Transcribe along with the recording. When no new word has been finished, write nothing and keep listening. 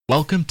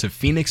Welcome to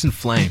Phoenix and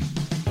Flame,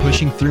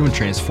 pushing through and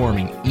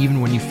transforming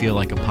even when you feel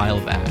like a pile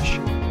of ash.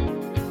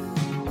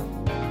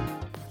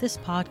 This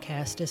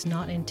podcast is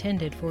not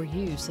intended for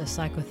use as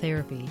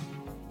psychotherapy.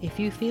 If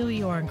you feel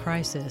you are in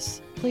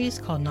crisis, please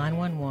call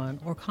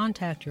 911 or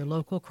contact your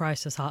local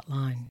crisis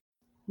hotline.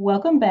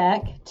 Welcome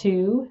back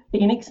to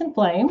Phoenix and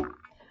Flame.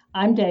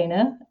 I'm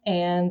Dana,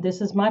 and this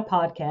is my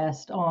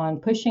podcast on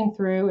pushing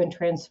through and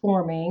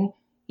transforming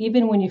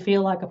even when you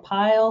feel like a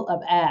pile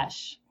of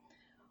ash.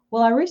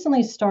 Well, I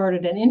recently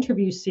started an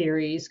interview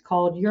series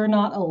called You're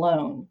Not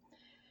Alone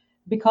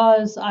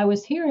because I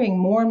was hearing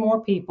more and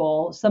more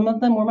people, some of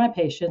them were my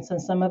patients and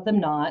some of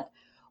them not,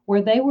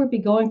 where they would be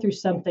going through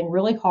something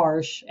really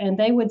harsh and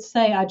they would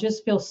say, I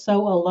just feel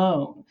so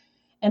alone.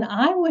 And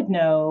I would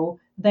know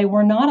they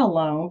were not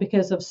alone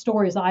because of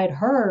stories I had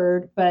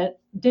heard, but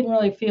didn't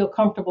really feel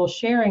comfortable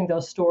sharing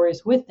those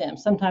stories with them.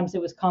 Sometimes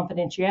it was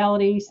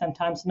confidentiality,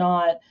 sometimes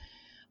not,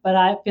 but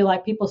I feel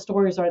like people's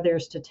stories are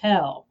theirs to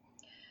tell.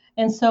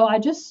 And so I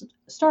just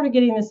started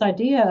getting this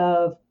idea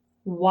of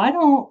why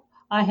don't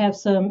I have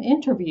some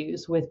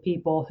interviews with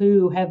people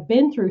who have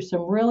been through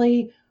some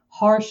really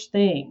harsh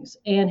things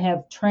and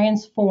have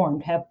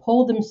transformed, have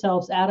pulled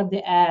themselves out of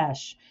the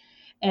ash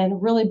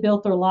and really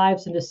built their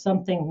lives into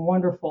something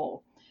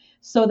wonderful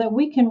so that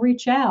we can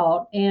reach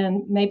out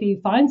and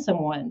maybe find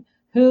someone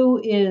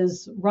who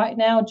is right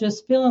now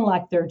just feeling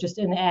like they're just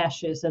in the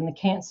ashes and they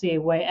can't see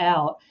a way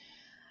out.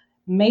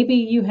 Maybe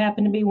you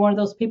happen to be one of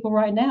those people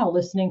right now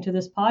listening to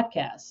this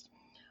podcast.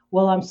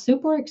 Well, I'm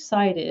super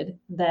excited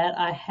that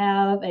I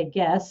have a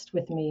guest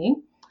with me,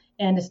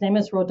 and his name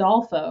is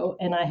Rodolfo.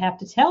 And I have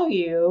to tell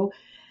you,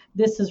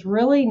 this is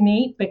really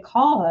neat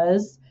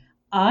because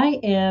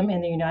I am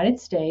in the United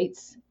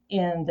States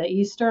in the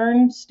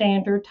Eastern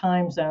Standard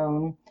Time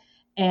Zone,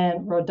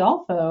 and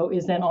Rodolfo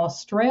is in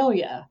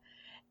Australia.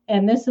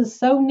 And this is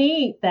so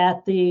neat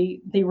that the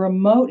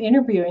remote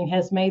interviewing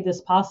has made this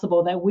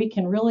possible, that we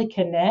can really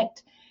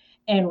connect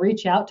and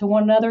reach out to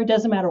one another. It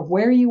doesn't matter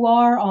where you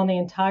are on the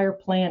entire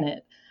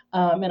planet.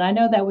 And I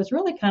know that was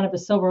really kind of a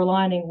silver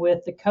lining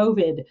with the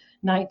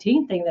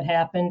COVID-19 thing that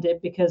happened,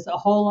 because a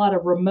whole lot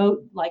of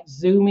remote, like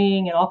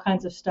Zooming and all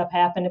kinds of stuff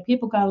happened, and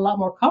people got a lot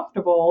more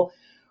comfortable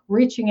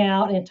reaching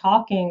out and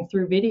talking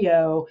through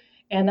video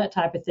and that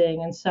type of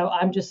thing. And so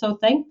I'm just so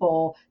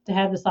thankful to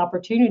have this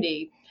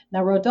opportunity.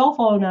 Now,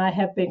 Rodolfo and I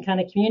have been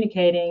kind of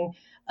communicating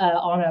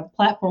on a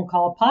platform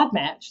called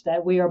Podmatch,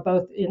 that we are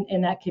both in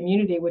that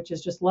community, which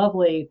is just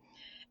lovely.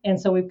 And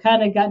so we've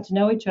kind of gotten to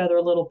know each other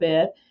a little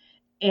bit.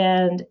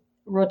 And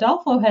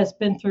Rodolfo has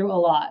been through a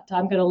lot.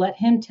 I'm going to let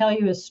him tell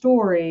you his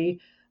story,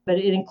 but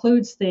it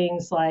includes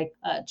things like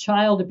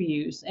child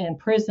abuse and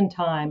prison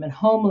time and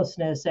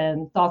homelessness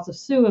and thoughts of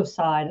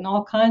suicide and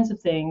all kinds of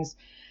things.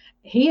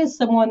 He is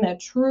someone that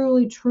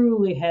truly,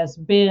 truly has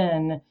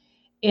been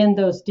in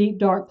those deep,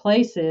 dark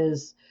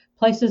places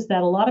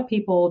that a lot of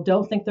people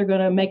don't think they're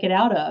going to make it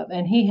out of.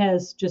 And he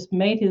has just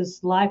made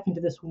his life into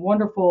this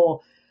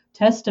wonderful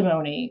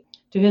testimony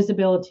to his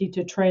ability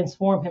to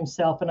transform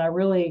himself. And I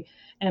really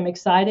am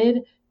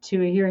excited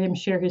to hear him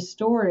share his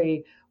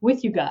story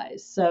with you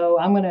guys. So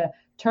I'm going to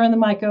turn the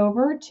mic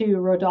over to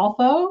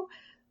Rodolfo.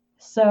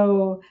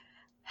 So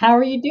how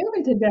are you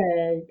doing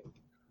today?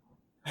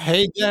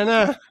 Hey,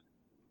 Jenna.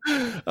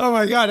 Oh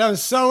my God, I'm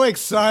so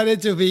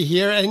excited to be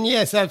here. And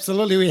yes,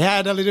 absolutely. We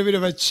had a little bit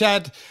of a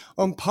chat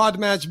on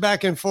Podmatch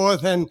back and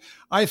forth. And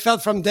I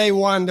felt from day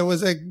one, there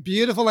was a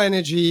beautiful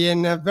energy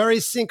and a very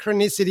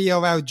synchronicity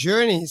of our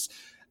journeys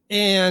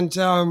and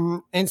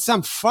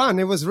some fun.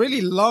 It was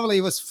really lovely.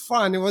 It was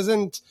fun. It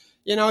wasn't,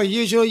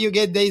 usually you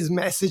get these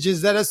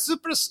messages that are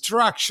super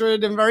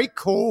structured and very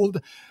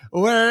cold,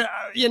 where,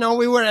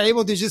 we were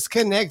able to just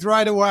connect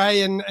right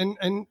away and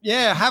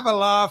have a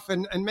laugh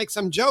and make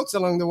some jokes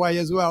along the way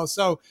as well.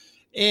 So,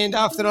 and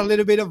after a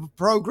little bit of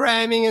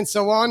programming and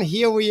so on,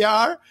 here we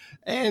are.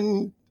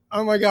 And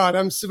oh my God,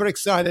 I'm super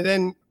excited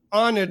and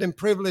honored and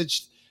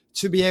privileged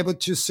to be able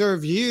to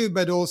serve you,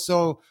 but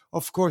also,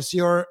 of course,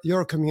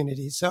 your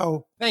community.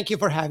 So thank you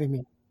for having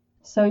me.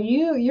 So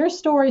your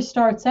story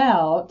starts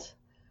out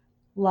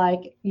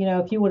like,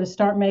 if you want to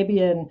start maybe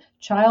in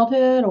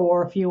childhood,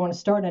 or if you want to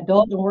start in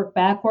adult and work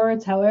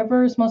backwards,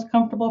 however is most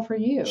comfortable for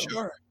you.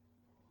 Sure.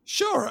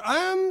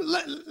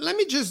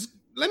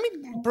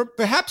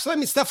 Perhaps let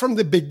me start from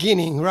the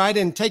beginning, right?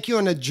 And take you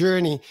on a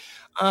journey,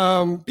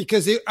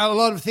 because a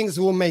lot of things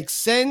will make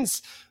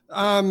sense,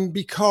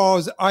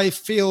 because I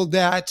feel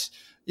that,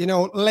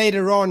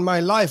 later on my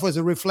life was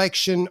a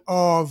reflection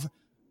of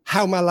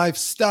how my life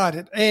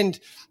started. And,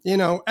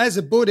 as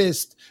a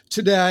Buddhist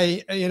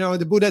today,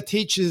 the Buddha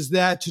teaches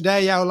that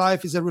today our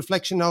life is a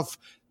reflection of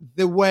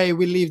the way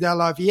we lived our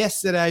life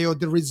yesterday, or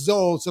the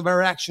results of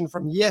our action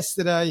from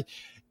yesterday.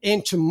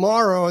 And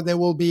tomorrow there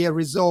will be a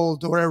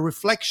result or a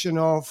reflection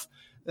of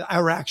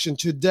our action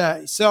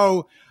today.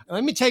 So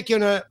let me take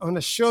you on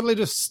a short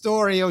little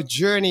story or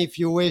journey, if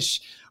you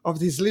wish, of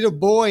this little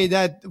boy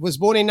that was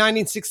born in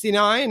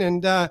 1969.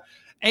 And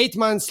 8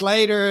 months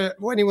later,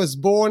 when he was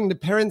born, the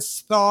parents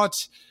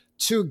thought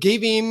to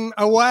give him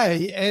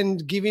away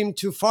and give him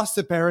to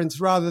foster parents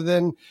rather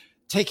than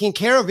taking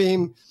care of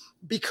him,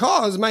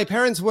 because my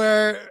parents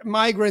were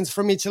migrants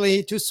from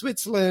Italy to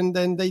Switzerland,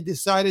 and they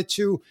decided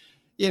to,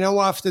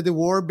 after the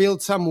war,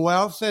 build some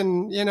wealth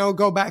and,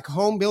 go back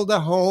home, build a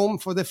home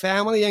for the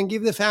family and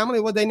give the family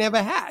what they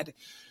never had.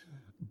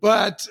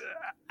 But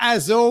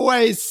as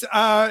always,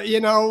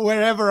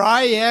 wherever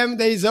I am,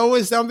 there's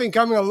always something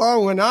coming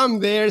along when I'm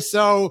there.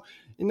 So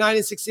in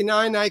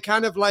 1969, I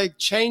kind of like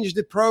changed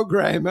the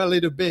program a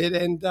little bit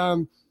and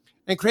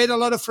created a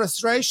lot of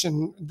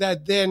frustration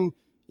that then,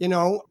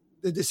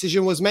 the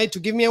decision was made to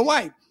give me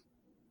away.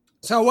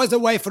 So I was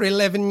away for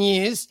 11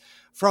 years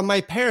from my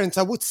parents.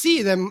 I would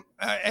see them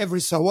every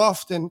so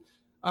often.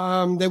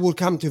 They will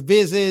come to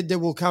visit. They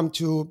will come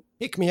to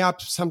pick me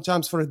up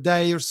sometimes for a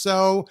day or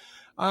so.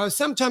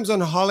 Sometimes on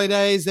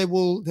holidays, they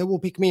will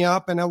pick me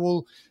up and I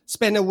will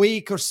spend a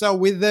week or so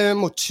with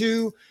them or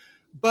two.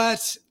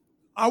 But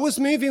I was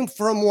moving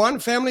from one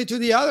family to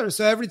the other.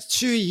 So every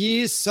 2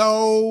 years,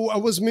 so I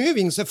was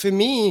moving. So for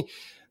me,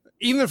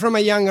 even from a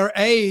younger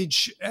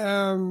age,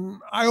 I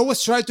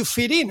always tried to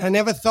fit in. I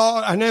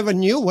never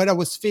knew where I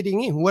was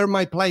fitting in, where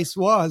my place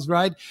was,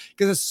 right?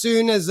 Because as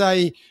soon as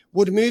I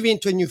would move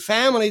into a new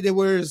family, there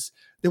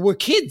were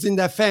kids in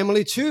that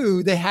family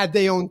too. They had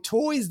their own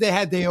toys, they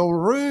had their own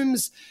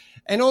rooms,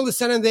 and all of a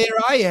sudden there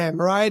I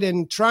am, right?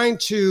 And trying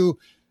to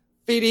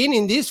fit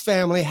in this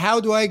family.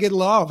 How do I get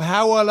love?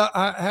 How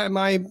am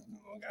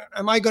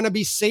I going to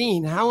be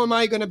seen? How am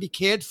I going to be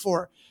cared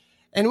for?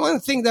 And one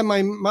thing that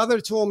my mother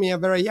told me at a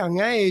very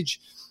young age,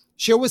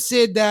 she always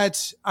said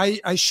that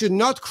I should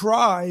not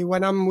cry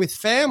when I'm with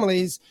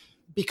families,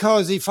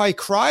 because if I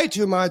cry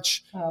too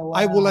much,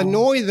 I will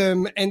annoy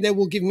them and they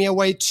will give me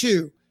away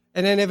too.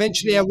 And then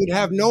eventually I would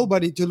have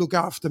nobody to look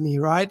after me,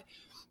 right?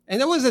 And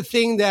that was a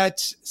thing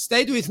that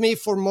stayed with me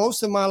for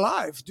most of my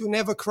life. Do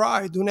never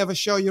cry. Do never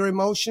show your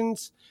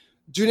emotions.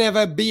 Do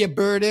never be a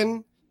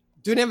burden.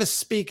 Do never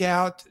speak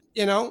out,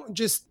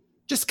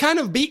 just kind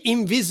of be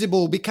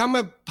invisible, become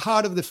a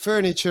part of the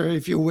furniture,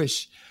 if you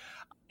wish.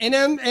 And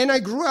I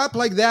grew up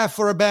like that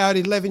for about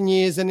 11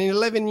 years. And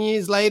 11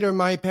 years later,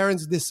 my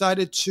parents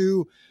decided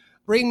to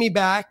bring me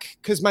back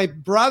because my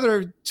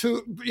brother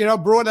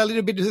brought a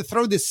little bit to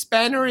throw the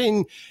spanner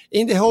in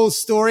the whole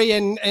story.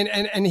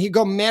 And he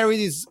got married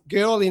this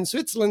girl in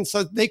Switzerland,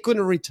 so they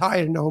couldn't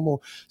retire no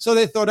more. So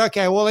they thought,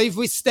 okay, well, if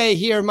we stay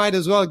here, might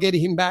as well get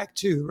him back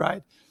too,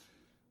 right?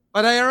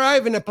 But I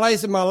arrive in a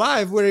place in my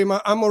life where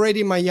I'm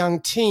already in my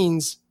young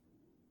teens,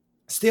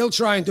 still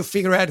trying to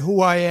figure out who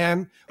I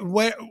am.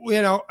 Where,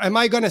 am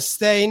I going to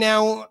stay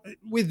now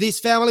with this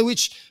family,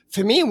 which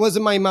for me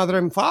wasn't my mother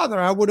and father?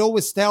 I would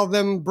always tell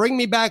them, bring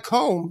me back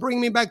home,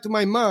 bring me back to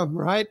my mom,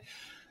 right?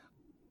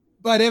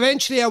 But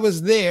eventually I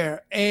was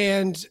there,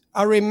 and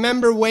I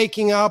remember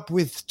waking up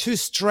with two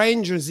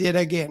strangers yet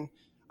again.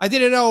 I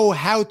didn't know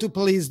how to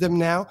please them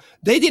now.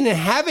 They didn't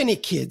have any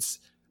kids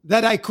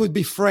that I could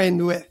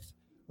befriend with.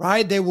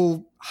 Right? They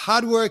were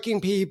hardworking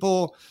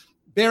people,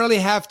 barely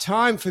have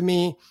time for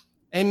me,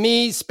 and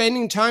me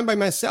spending time by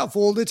myself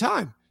all the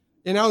time,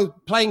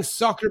 playing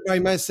soccer by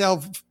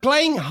myself,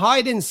 playing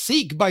hide and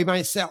seek by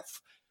myself.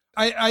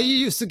 I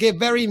used to get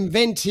very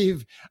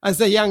inventive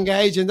as a young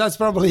age, and that's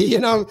probably,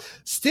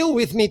 still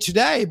with me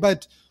today,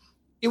 but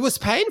it was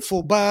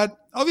painful. But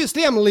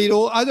obviously I'm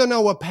little. I don't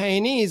know what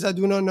pain is. I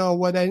do not know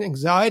what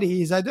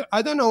anxiety is.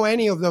 I don't know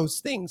any of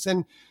those things.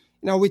 And,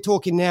 we're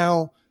talking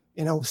now,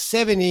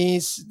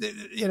 70s,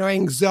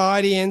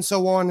 anxiety and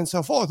so on and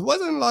so forth.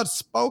 Wasn't a lot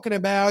spoken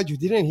about. You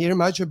didn't hear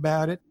much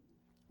about it.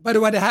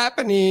 But what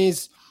happened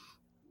is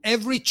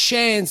every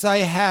chance I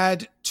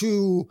had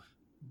to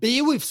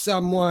be with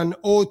someone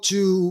or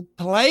to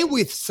play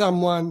with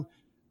someone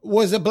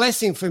was a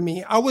blessing for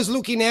me. I was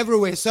looking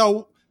everywhere.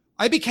 So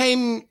I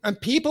became a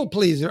people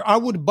pleaser. I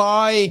would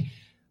buy,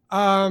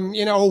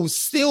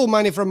 steal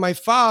money from my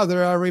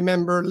father. I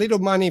remember little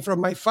money from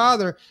my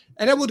father.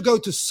 And I would go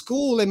to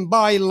school and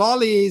buy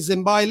lollies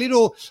and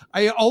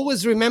I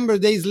always remember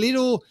these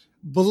little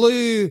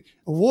blue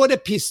water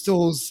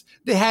pistols.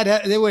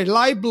 They were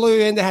light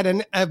blue and they had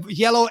a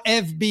yellow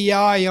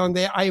FBI on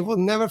there. I will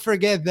never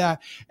forget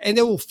that. And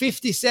they were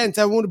 50 cents.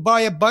 I would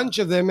buy a bunch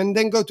of them and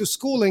then go to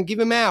school and give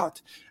them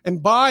out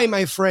and buy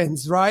my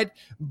friends, right?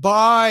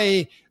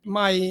 Buy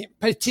my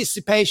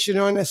participation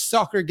on a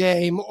soccer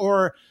game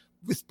or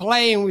with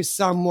playing with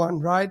someone,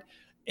 right?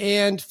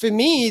 And for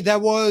me,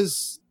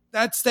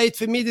 that stayed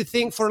for me the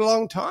thing for a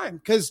long time,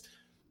 because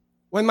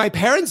when my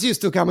parents used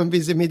to come and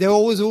visit me, they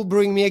always would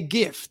bring me a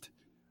gift,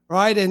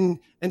 right? And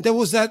there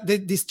was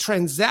this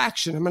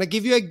transaction. I'm going to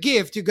give you a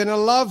gift. You're going to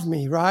love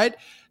me, right?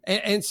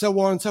 And so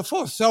on and so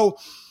forth. So,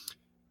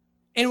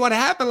 and what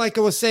happened, like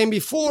I was saying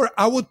before,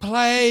 I would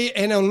play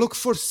and I would look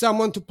for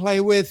someone to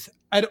play with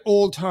at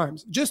all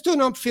times, just to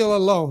not feel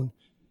alone.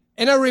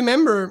 And I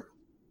remember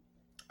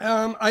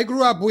I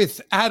grew up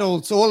with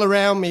adults all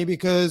around me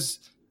because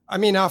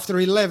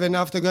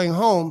after going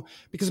home,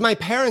 because my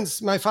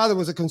father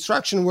was a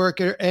construction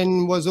worker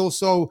and was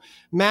also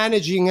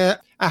managing a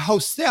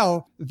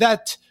hostel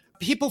that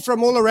people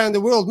from all around the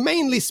world,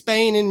 mainly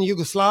Spain and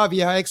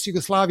Yugoslavia,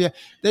 ex-Yugoslavia.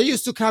 They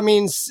used to come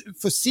in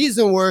for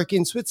season work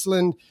in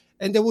Switzerland,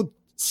 and they would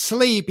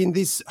sleep in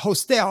this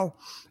hostel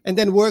and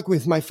then work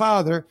with my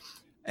father.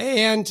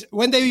 And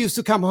when they used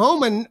to come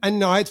home at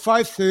night,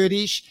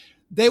 5:30ish,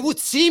 they would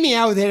see me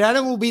out there, and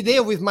I would be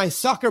there with my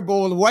soccer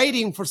ball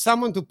waiting for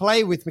someone to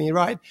play with me,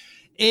 right?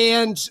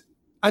 And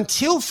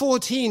until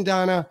 14,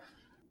 Dana,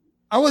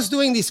 I was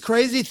doing this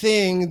crazy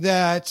thing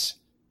that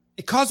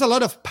it caused a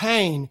lot of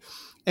pain.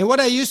 And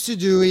what I used to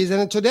do is,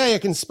 and today I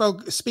can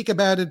speak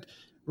about it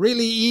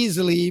really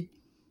easily,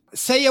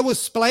 say I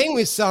was playing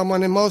with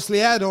someone, and mostly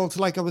adults,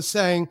 like I was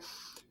saying,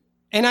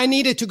 and I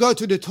needed to go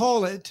to the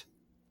toilet,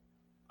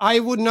 I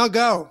would not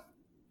go.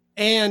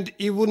 And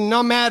it would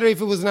not matter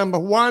if it was number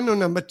 1 or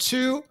number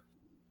 2.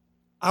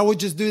 I would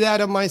just do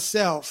that on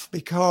myself,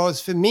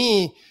 because for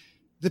me,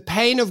 the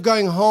pain of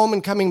going home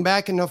and coming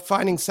back and not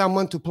finding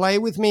someone to play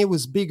with me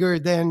was bigger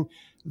than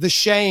the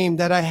shame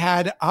that I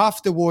had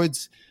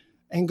afterwards,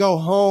 and go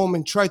home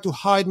and try to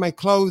hide my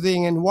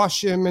clothing and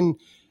wash them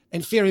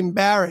and feel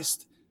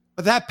embarrassed.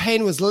 But that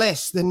pain was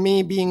less than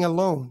me being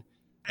alone.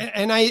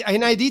 And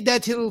I did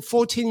that till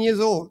 14 years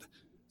old.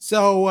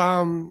 So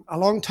a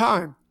long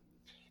time.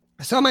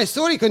 So my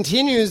story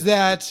continues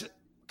that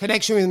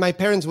connection with my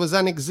parents was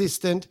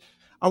non-existent.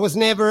 I was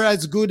never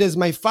as good as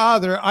my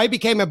father. I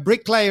became a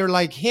bricklayer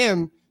like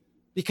him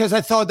because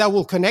I thought that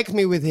will connect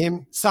me with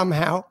him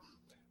somehow.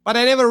 But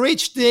I never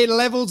reached the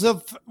levels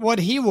of what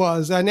he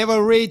was. I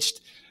never reached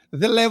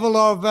the level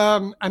of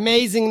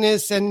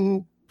amazingness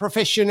and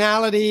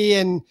professionality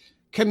and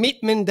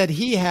commitment that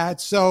he had.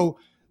 So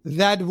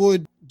that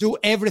would do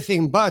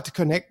everything but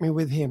connect me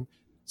with him.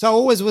 So I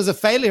always was a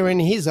failure in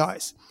his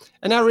eyes.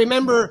 And I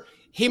remember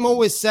him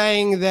always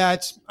saying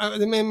that,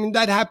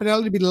 that happened a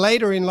little bit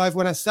later in life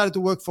when I started to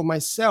work for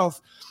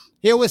myself.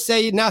 He always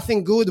say,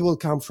 nothing good will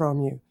come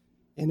from you.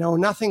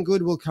 Nothing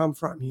good will come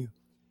from you.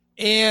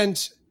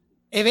 And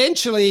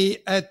eventually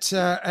at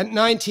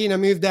 19, I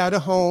moved out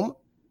of home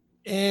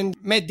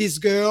and met this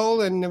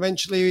girl, and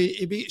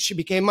eventually she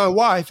became my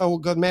wife. I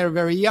got married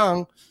very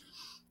young.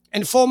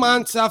 And 4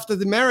 months after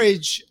the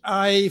marriage,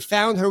 I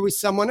found her with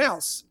someone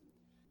else.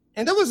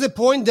 And there was a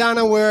point,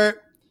 Dana,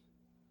 where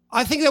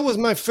I think that was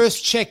my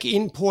first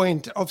check-in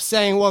point of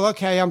saying, well,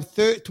 okay, I'm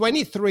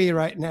 23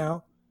 right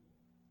now,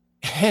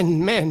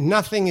 and man,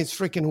 nothing is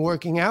freaking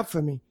working out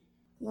for me.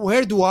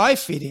 Where do I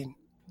fit in?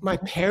 My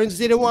parents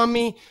didn't want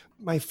me.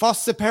 My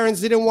foster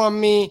parents didn't want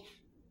me.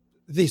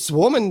 This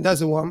woman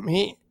doesn't want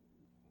me.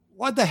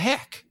 What the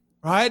heck,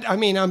 right? I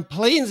mean, I'm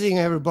pleasing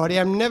everybody.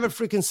 I'm never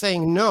freaking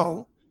saying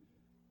no.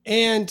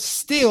 And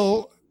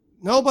still,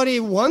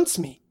 nobody wants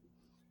me.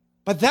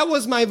 But that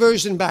was my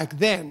version back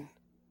then.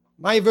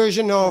 My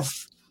version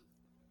of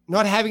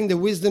not having the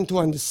wisdom to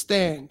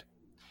understand.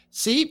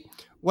 See,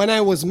 when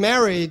I was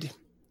married,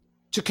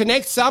 to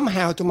connect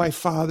somehow to my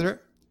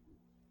father,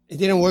 it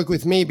didn't work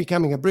with me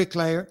becoming a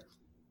bricklayer.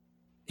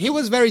 He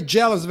was very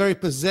jealous, very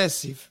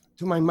possessive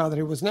to my mother.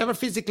 He was never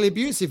physically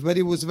abusive, but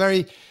he was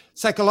very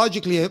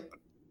psychologically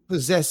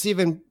possessive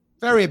and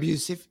very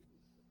abusive.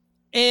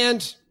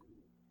 And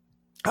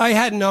I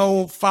had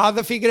no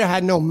father figure, I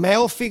had no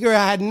male figure,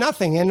 I had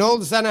nothing. And all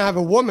of a sudden I have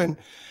a woman,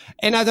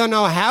 and I don't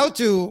know how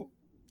to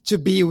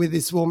be with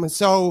this woman.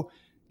 So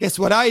guess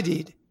what I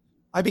did?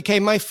 I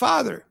became my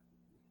father.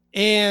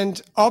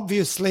 And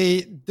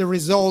obviously the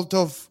result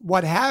of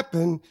what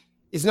happened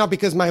is not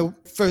because my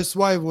first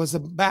wife was a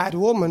bad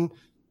woman.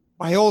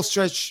 By all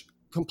stretch,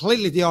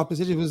 completely the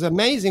opposite. It was an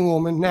amazing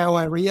woman. Now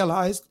I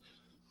realized,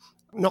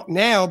 not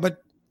now, but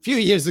a few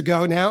years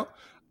ago now,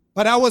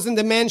 but I wasn't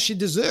the man she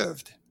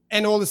deserved.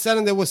 And all of a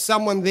sudden there was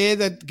someone there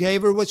that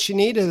gave her what she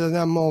needed at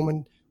that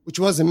moment, which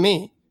wasn't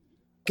me,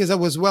 because I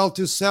was well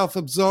too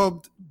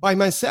self-absorbed by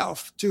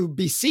myself to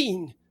be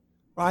seen,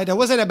 right? I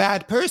wasn't a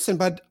bad person,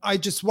 but I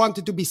just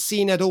wanted to be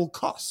seen at all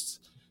costs.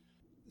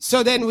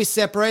 So then we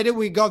separated,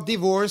 we got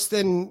divorced,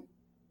 and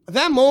at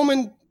that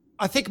moment,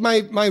 I think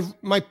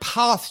my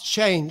path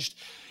changed.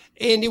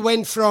 And it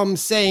went from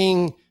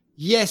saying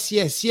yes,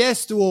 yes,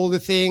 yes to all the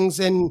things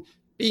and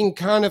being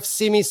kind of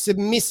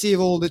semi-submissive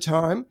all the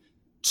time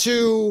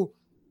to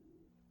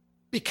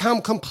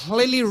become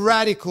completely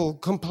radical,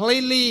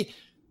 completely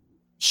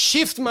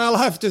shift my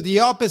life to the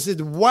opposite,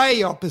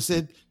 way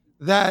opposite,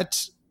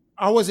 that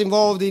I was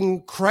involved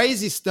in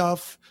crazy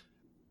stuff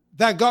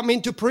that got me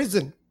into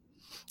prison.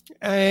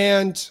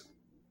 And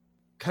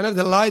kind of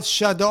the lights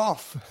shut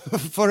off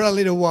for a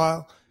little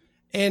while.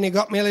 And it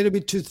got me a little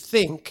bit to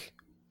think.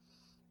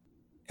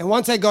 And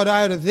once I got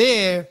out of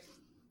there,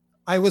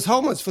 I was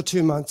homeless for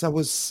 2 months. I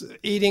was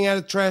eating out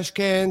of trash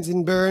cans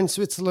in Bern,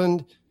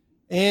 Switzerland,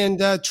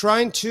 and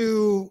trying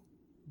to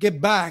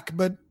get back.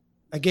 But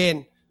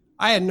again,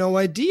 I had no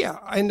idea.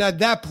 And at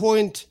that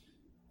point,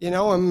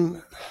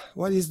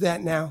 what is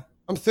that now?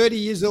 I'm 30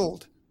 years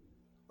old.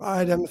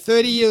 Right? I'm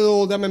 30 years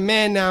old. I'm a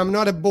man now. I'm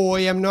not a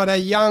boy. I'm not a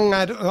young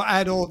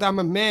adult. I'm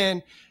a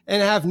man,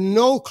 and I have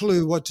no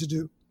clue what to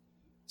do.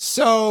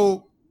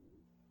 So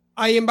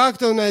I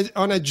embarked on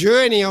a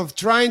journey of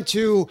trying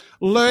to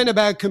learn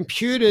about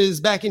computers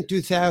back in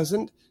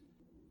 2000.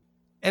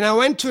 And I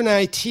went to an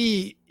IT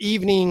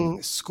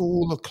evening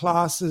school or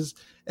classes.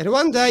 And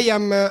one day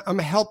I'm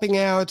helping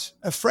out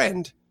a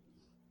friend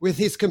with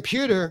his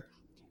computer.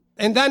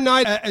 And that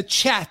night a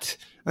chat,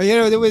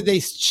 there were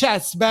these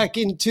chats back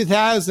in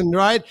 2000,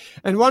 right?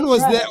 And one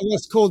was that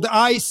was called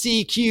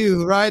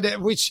ICQ,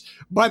 right? Which,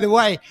 by the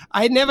way,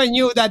 I never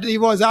knew that it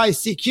was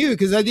ICQ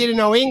because I didn't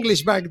know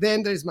English back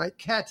then. There's my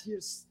cat here.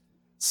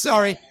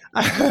 Sorry.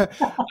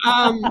 That's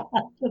awesome.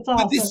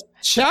 But this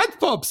chat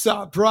pops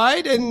up,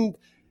 right? And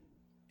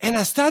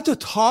I start to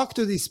talk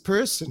to this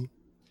person.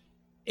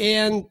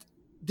 And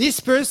this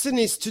person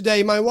is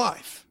today my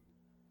wife,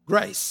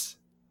 Grace,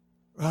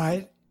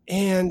 right?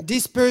 And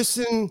this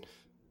person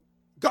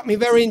got me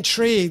very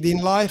intrigued in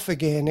life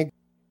again. It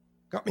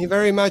got me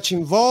very much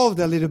involved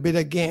a little bit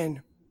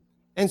again.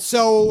 And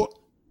so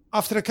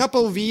after a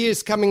couple of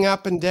years coming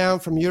up and down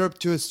from Europe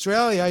to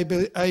Australia,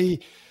 I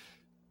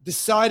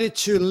decided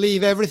to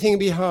leave everything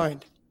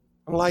behind.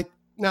 I'm like,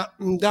 no,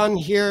 I'm done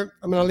here.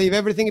 I'm going to leave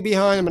everything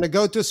behind. I'm going to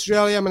go to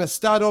Australia. I'm going to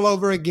start all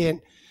over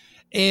again.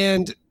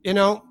 And,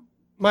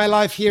 my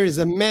life here is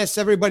a mess.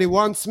 Everybody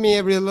wants me.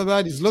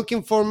 Everybody's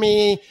looking for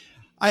me.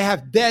 I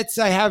have debts.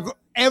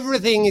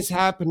 Everything is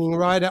happening,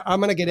 right?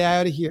 I'm going to get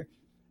out of here.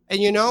 And,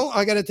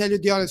 I got to tell you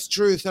the honest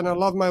truth. And I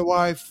love my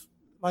wife.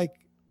 Like,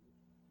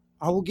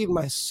 I will give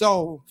my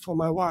soul for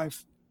my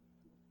wife.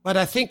 But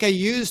I think I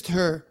used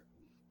her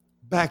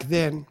back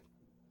then.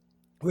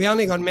 We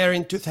only got married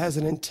in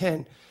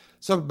 2010.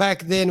 So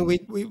back then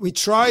we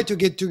tried to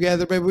get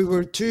together, but we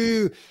were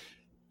two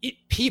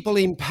people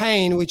in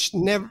pain, which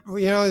never,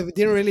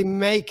 didn't really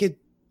make it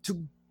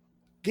to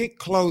get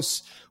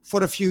close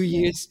for a few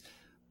years.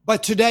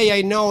 But today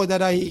I know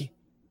that I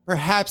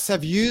perhaps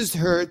have used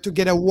her to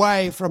get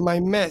away from my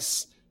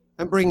mess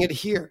and bring it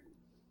here,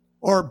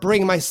 or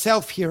bring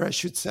myself here, I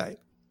should say.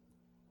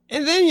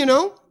 And then,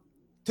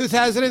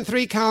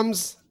 2003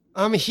 comes,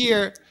 I'm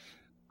here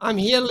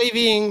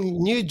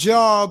living, new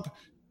job.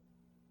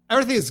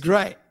 Everything is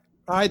great,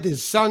 right? The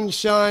sun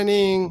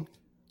shining.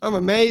 I'm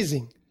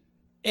amazing.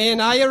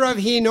 And I arrive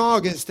here in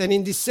August, and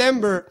in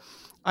December,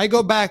 I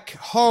go back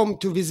home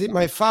to visit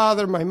my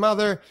father, my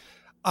mother,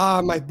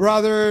 my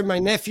brother, my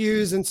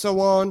nephews, and so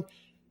on.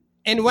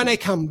 And when I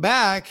come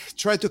back,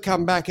 try to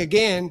come back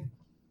again,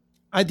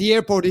 at the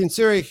airport in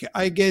Zurich,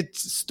 I get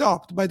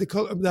stopped by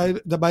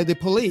the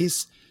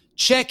police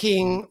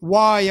checking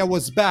why I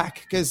was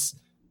back, because,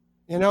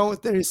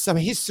 there is some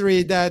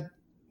history that,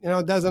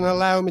 doesn't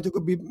allow me to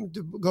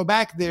go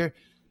back there.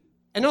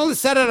 And all of a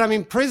sudden, I'm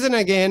in prison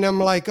again. I'm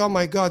like, oh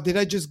my God, did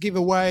I just give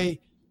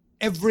away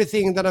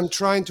everything that I'm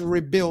trying to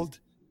rebuild?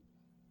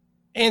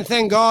 And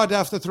thank God,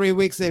 after 3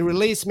 weeks, they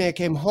released me. I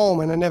came home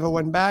and I never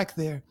went back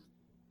there.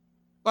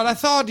 But I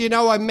thought,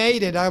 I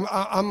made it.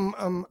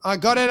 I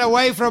got it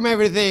away from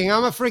everything.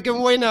 I'm a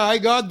freaking winner. I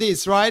got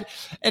this, right?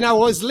 And I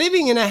was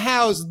living in a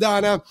house,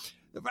 Donna,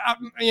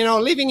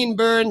 living in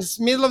Burns,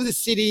 middle of the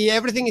city.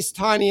 Everything is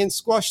tiny and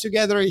squashed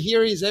together.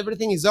 Here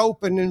everything is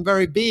open and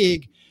very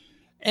big.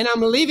 And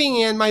I'm living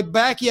in my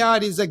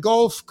backyard is a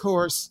golf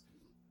course,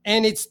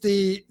 and it's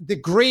the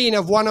green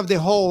of one of the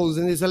holes,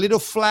 and there's a little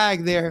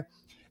flag there.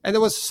 And it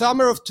was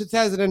summer of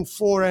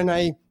 2004,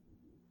 and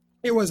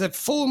it was a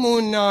full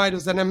moon night. It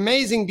was an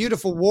amazing,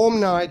 beautiful,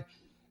 warm night.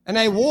 And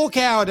I walk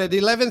out at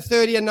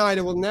 11:30 at night.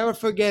 I will never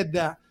forget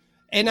that.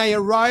 And I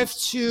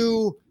arrived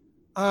to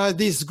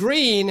this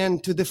green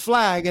and to the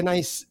flag, and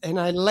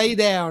I lay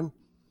down.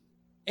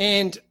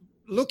 And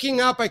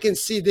looking up, I can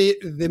see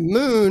the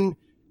moon,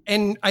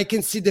 and I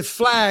can see the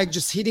flag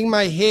just hitting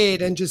my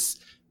head and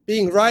just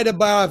being right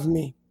above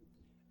me.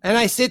 And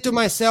I said to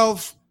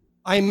myself,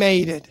 I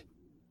made it.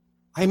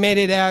 I made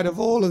it out of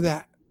all of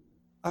that.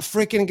 I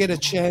freaking get a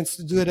chance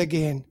to do it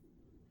again.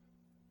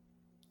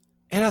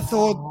 And I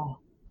thought,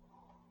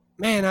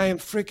 man, I am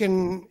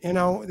freaking,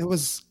 there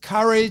was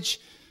courage,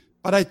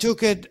 but I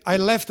took it. I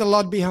left a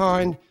lot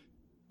behind,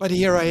 but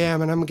here I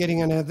am, and I'm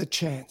getting another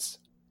chance.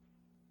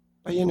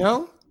 But in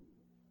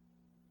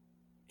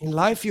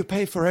life, you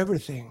pay for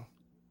everything.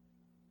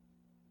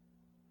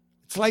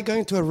 It's like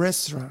going to a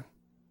restaurant.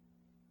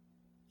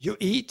 You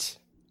eat,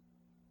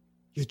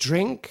 you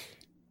drink,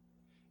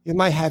 you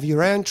might have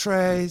your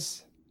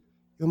entrees,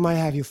 you might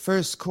have your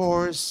first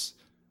course,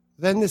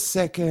 then the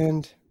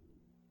second,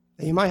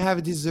 then you might have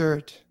a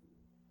dessert,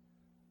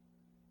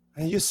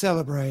 and you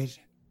celebrate,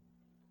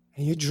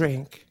 and you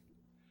drink,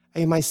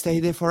 and you might stay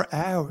there for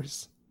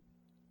hours.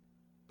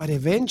 But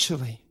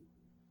eventually,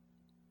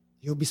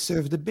 you'll be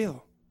served a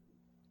bill,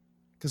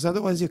 because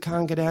otherwise you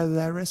can't get out of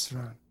that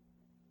restaurant.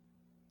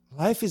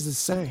 Life is the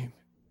same.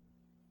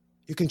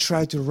 You can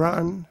try to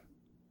run,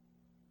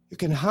 you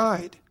can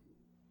hide,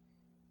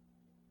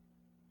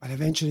 but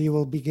eventually you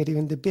will be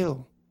getting the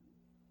bill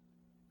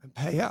and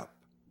pay up.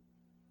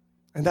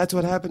 And that's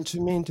what happened to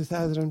me in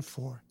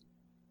 2004.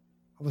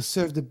 I was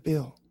served a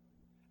bill.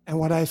 And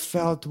what I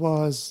felt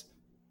was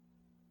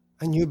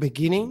a new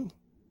beginning.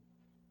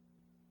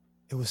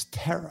 It was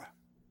terror.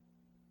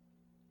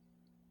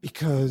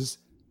 because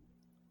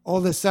all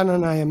of a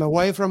sudden I am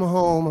away from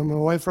home, I'm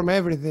away from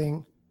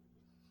everything.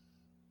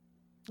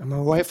 I'm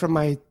away from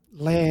my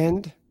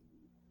land.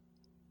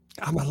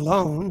 I'm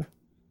alone.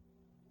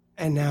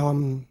 And now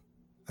I'm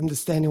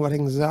understanding what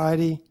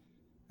anxiety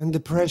and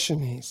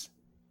depression is,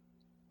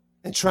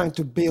 and trying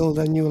to build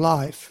a new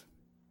life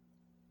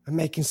and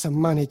making some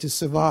money to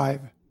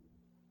survive.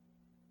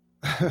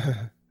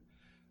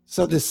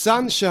 So the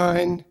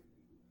sunshine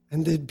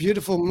and the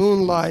beautiful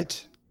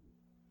moonlight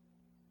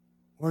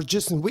were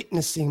just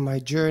witnessing my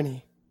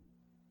journey.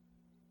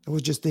 They were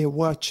just there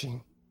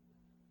watching.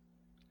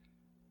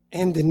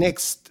 And the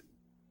next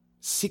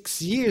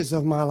 6 years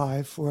of my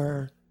life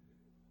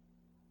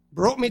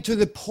brought me to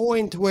the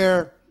point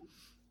where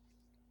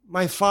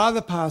my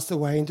father passed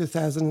away in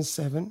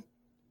 2007.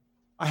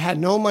 I had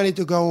no money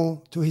to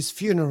go to his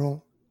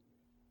funeral.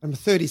 I'm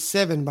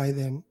 37 by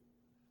then.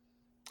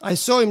 I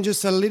saw him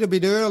just a little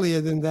bit earlier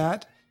than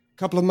that, a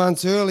couple of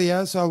months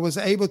earlier, so I was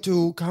able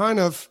to kind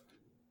of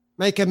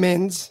make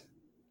amends.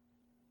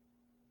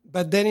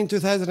 But then in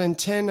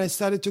 2010, I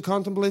started to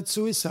contemplate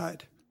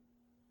suicide.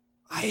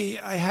 I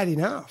had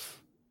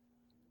enough.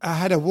 I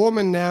had a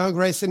woman now,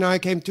 Grace and I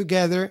came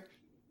together,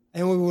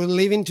 and we were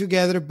living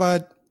together,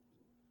 but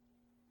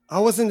I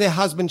wasn't the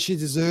husband she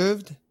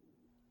deserved.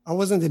 I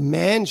wasn't the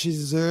man she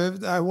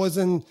deserved. I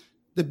wasn't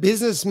the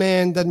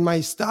businessman that my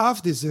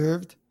staff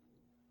deserved.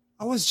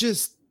 I was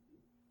just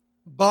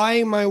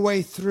buying my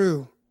way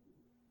through.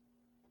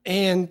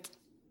 And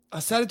I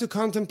started to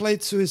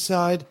contemplate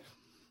suicide.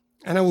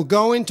 And I would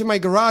go into my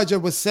garage. I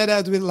was set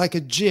out with like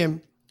a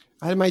gym.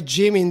 I had my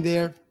gym in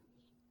there.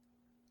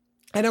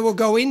 And I would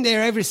go in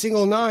there every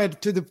single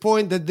night, to the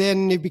point that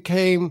then it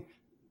became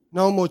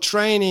no more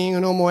training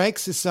and no more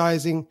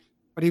exercising,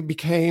 but it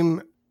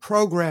became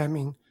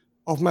programming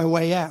of my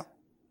way out.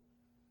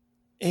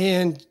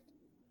 And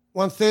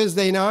one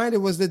Thursday night,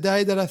 it was the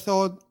day that I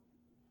thought,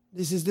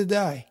 this is the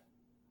day.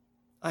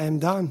 I am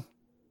done.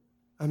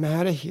 I'm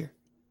out of here.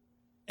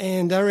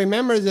 And I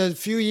remember that a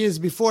few years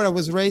before, I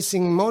was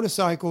racing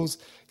motorcycles,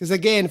 because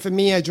again, for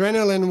me,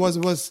 adrenaline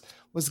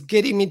was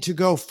getting me to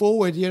go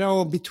forward,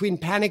 between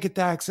panic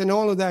attacks and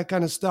all of that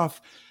kind of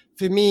stuff.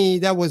 For me,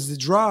 that was the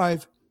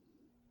drive.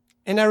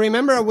 And I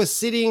remember I was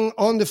sitting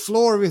on the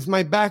floor with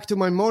my back to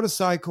my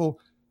motorcycle,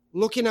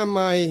 looking at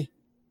my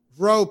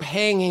rope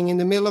hanging in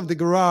the middle of the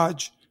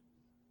garage,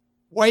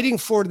 waiting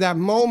for that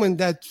moment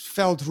that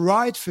felt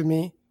right for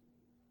me.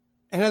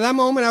 And at that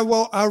moment,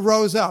 I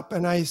rose up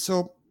and I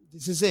saw,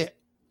 this is it.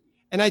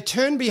 And I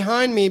turned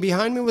behind me.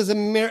 Behind me was a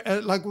mirror,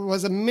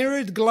 was a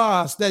mirrored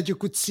glass that you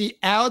could see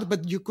out,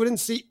 but you couldn't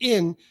see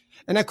in.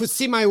 And I could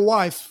see my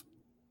wife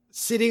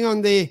sitting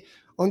on the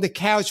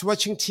couch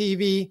watching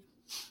TV.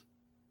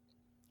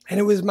 And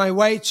it was my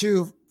way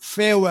to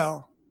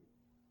farewell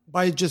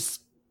by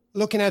just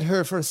looking at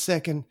her for a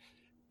second.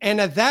 And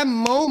at that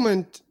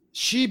moment,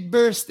 she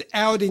burst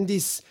out in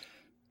this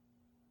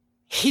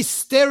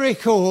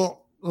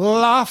hysterical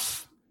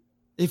laugh,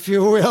 if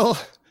you will,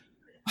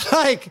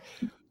 like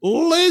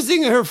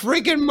losing her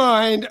freaking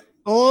mind,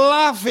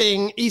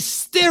 laughing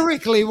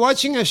hysterically,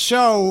 watching a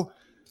show.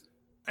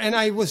 And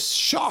I was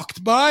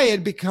shocked by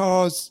it,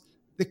 because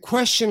the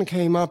question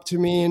came up to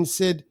me and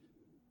said,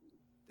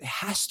 there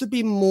has to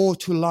be more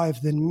to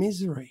life than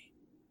misery.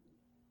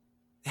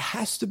 There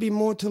has to be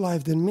more to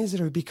life than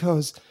misery,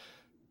 because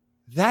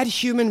that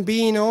human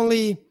being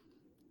only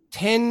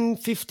 10,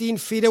 15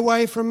 feet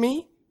away from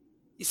me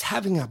is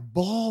having a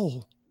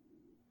ball.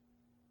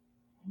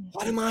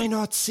 What am I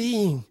not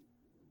seeing?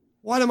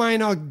 What am I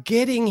not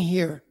getting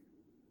here?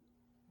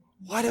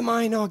 What am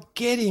I not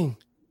getting?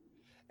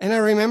 And I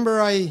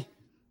remember I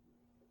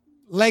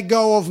let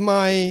go of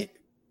my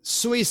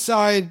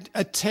suicide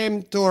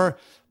attempt or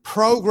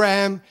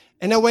program,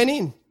 and I went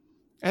in.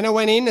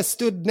 I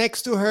stood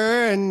next to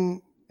her,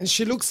 and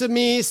she looks at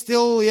me,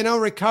 still,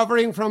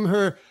 recovering from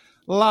her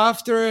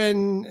laughter,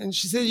 and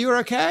she said, "You're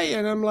okay?"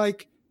 And I'm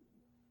like,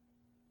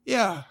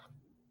 yeah,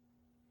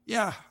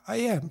 I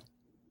am.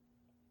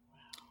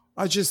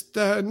 I just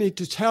need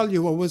to tell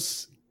you what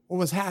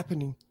was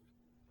happening.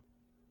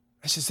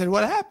 And she said,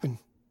 "What happened?"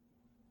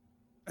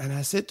 And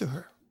I said to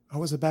her, I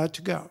was about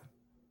to go.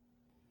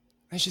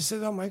 And she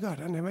said, "Oh my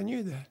God, I never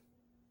knew that."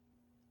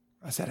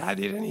 I said, "I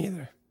didn't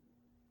either.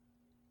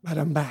 But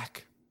I'm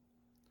back."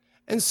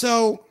 And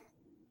so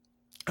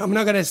I'm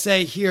not going to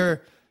say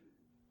here,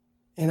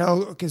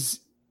 because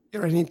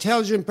you're an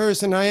intelligent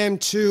person, I am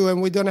too,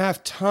 and we don't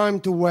have time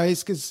to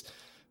waste, because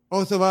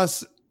both of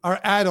us are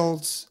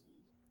adults,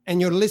 and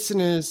your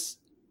listeners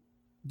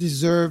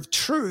deserve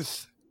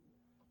truth.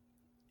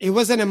 It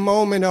wasn't a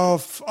moment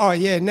of, oh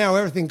yeah, now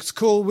everything's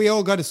cool, we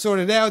all got to sort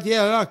it out,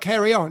 yeah,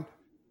 carry on.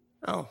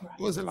 No,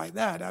 it wasn't like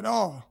that at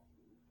all.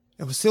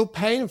 It was still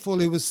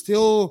painful. It was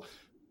still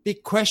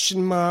big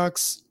question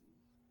marks.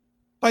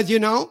 But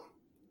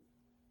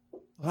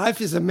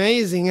life is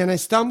amazing. And I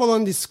stumbled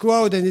on this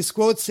quote, and this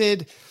quote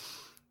said,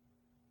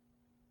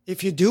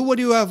 "If you do what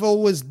you have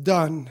always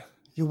done,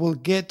 you will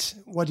get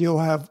what you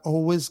have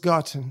always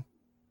gotten."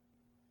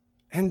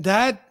 And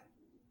that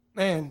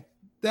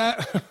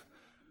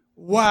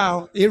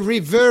wow, it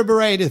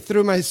reverberated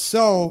through my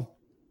soul.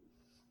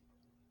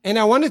 And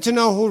I wanted to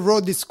know who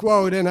wrote this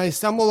quote, and I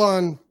stumbled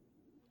on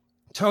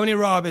Tony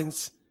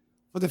Robbins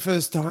for the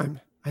first time.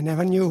 I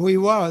never knew who he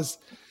was.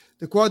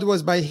 The quote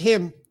was by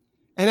him.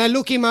 And I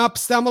look him up,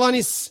 stumble on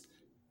his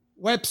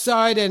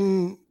website,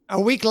 and a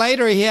week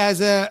later he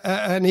has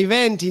an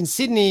event in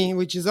Sydney,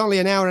 which is only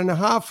an hour and a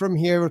half from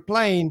here, with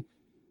plane.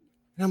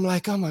 And I'm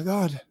like, oh my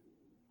God,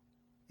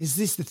 is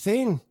this the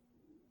thing?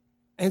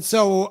 And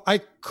so I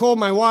called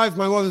my wife.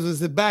 My wife was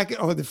the back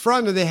or the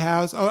front of the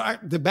house, or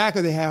the back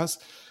of the house.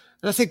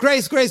 And I said,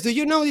 Grace, do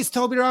you know this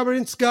Tony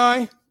Robbins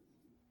guy?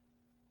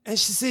 And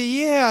she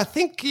said, I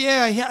think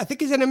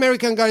he's an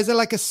American guy. He's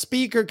like a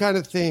speaker kind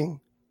of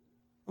thing.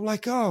 I'm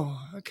like, oh,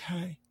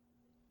 okay.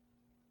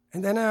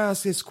 And then I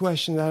asked this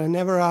question that I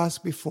never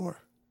asked before.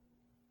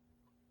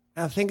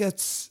 And I think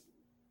that's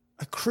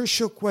a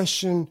crucial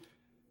question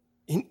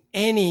in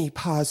any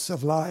parts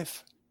of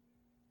life.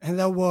 And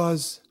that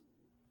was,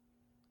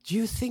 do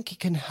you think he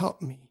can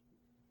help me?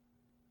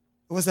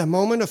 It was a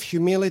moment of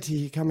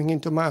humility coming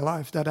into my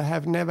life that I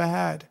have never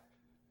had.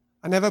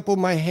 I never put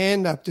my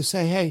hand up to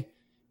say, hey,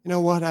 you know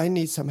what? I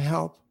need some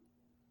help.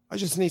 I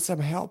just need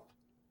some help.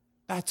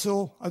 That's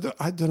all.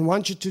 I don't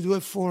want you to do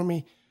it for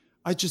me.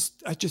 I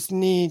just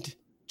need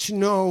to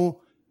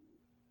know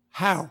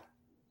how.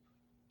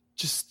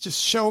 Just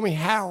show me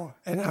how,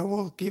 and I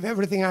will give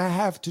everything I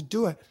have to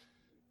do it.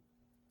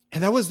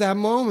 And that was that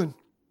moment.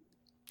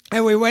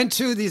 And we went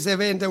to this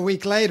event a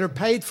week later,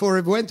 paid for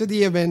it, went to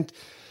the event,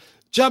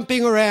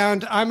 jumping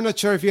around. I'm not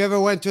sure if you ever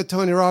went to a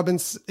Tony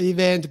Robbins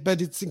event,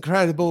 but it's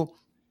incredible.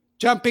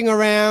 Jumping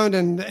around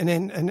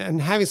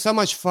and having so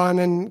much fun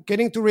and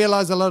getting to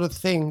realize a lot of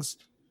things.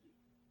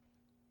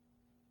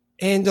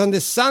 And on the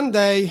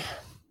Sunday,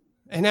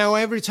 and now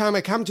every time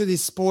I come to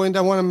this point,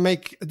 I want to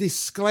make a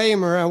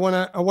disclaimer. I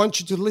want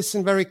you to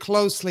listen very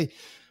closely.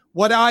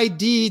 What I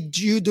did,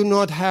 you do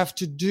not have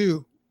to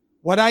do.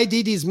 What I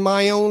did is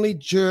my only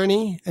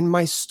journey and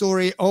my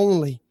story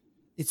only.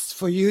 It's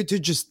for you to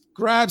just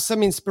grab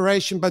some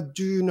inspiration, but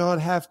do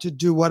not have to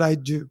do what I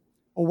do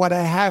or what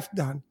I have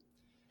done.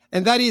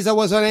 And that is, I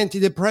was on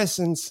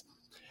antidepressants.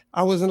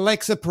 I was on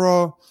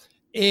Lexapro.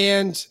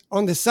 And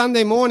on the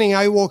Sunday morning,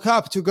 I woke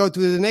up to go to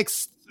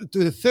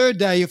the third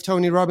day of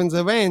Tony Robbins'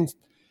 event.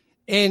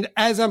 And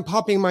as I'm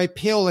popping my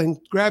pill and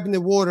grabbing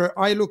the water,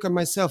 I look at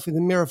myself in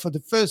the mirror for the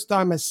first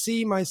time. I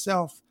see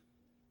myself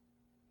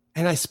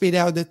and I spit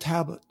out the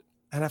tablet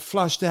and I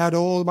flushed out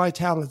all my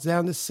tablets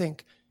down the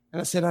sink. And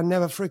I said, I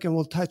never freaking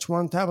will touch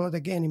one tablet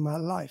again in my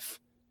life,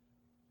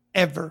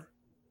 ever.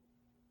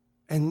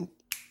 And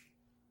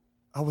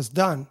I was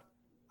done.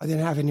 I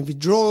didn't have any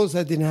withdrawals.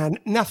 I didn't have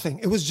nothing.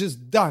 It was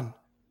just done.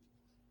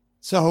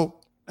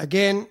 So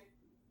again,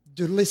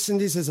 to listen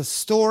to this as a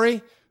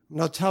story, I'm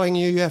not telling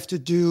you have to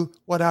do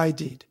what I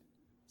did.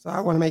 So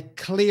I want to make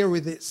clear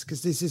with this,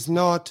 because this is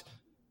not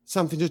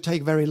something to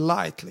take very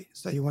lightly.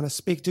 So you want to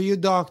speak to your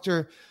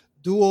doctor,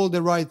 do all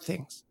the right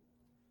things.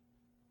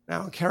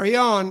 Now carry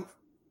on.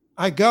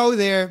 I go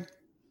there,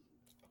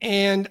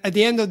 and at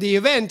the end of the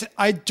event,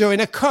 I join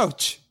a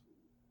coach.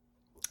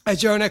 And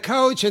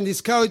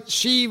this coach,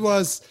 she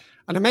was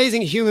an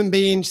amazing human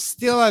being,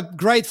 still a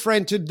great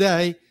friend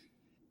today.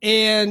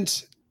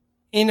 And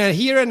in a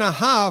year and a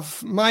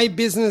half, my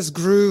business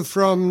grew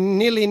from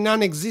nearly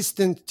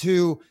non-existent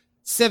to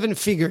 7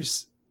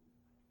 figures.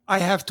 I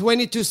have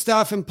 22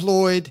 staff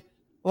employed.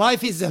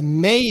 Life is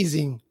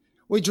amazing.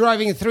 We're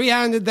driving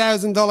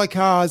 $300,000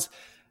 cars.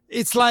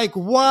 It's like,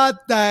 what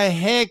the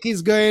heck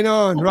is going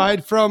on,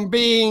 right? From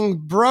being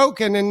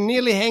broken and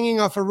nearly hanging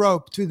off a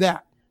rope to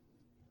that.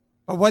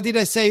 But what did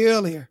I say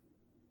earlier?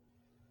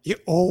 You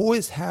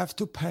always have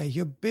to pay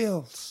your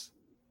bills.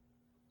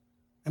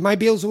 And my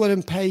bills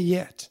wouldn't pay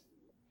yet.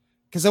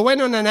 Because I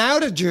went on an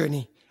outer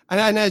journey,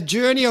 and a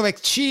journey of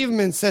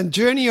achievements and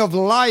journey of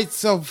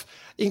lights, of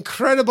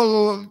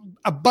incredible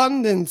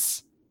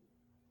abundance.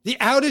 The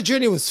outer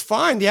journey was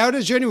fine. The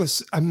outer journey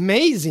was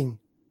amazing.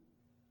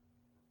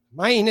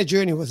 My inner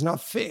journey was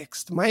not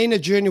fixed. My inner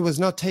journey was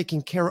not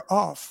taken care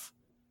of.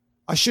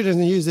 I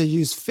shouldn't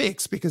use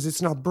fix because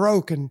it's not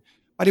broken,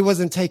 but it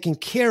wasn't taken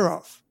care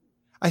of.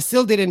 I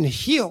still didn't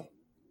heal.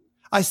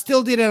 I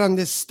still didn't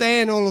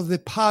understand all of the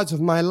parts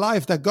of my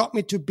life that got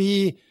me to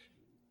be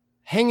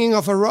hanging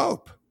off a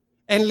rope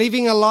and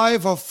living a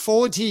life of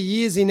 40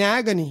 years in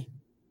agony,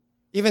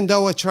 even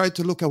though I tried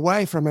to look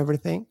away from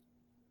everything.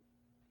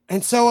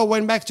 And so I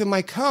went back to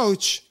my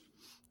coach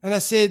and I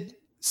said,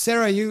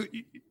 Sarah, you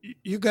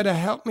got to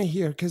help me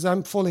here because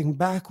I'm falling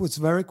backwards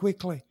very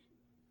quickly.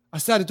 I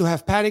started to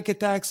have panic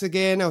attacks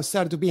again. I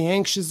started to be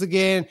anxious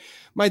again.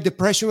 My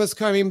depression was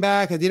coming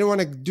back. I didn't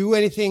want to do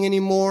anything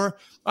anymore.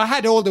 I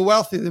had all the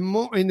wealth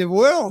in the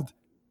world,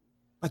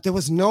 but there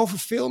was no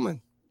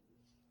fulfillment.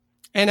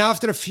 And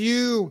after a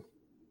few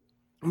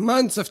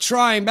months of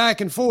trying back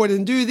and forward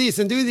and do this,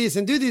 way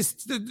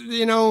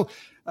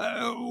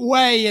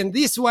and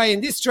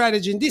this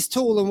strategy and this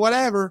tool and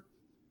whatever,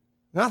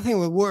 nothing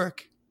would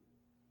work.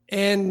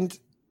 And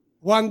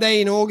one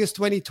day in August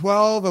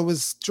 2012, I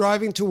was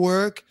driving to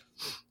work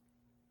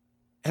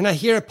and I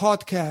hear a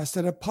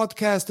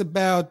podcast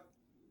about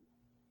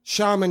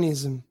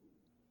shamanism.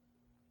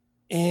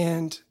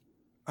 And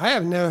I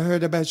have never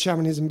heard about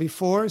shamanism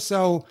before.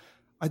 So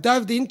I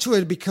dived into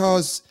it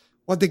because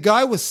what the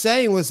guy was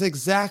saying was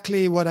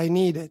exactly what I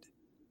needed.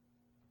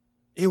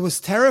 It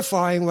was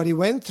terrifying what he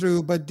went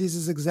through, but this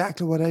is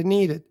exactly what I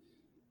needed.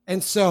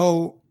 And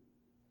so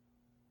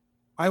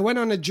I went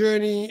on a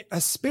journey,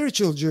 a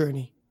spiritual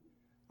journey.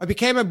 I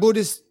became a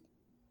Buddhist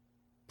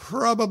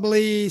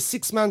probably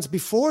 6 months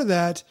before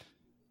that,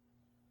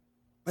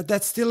 but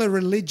that's still a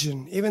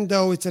religion. Even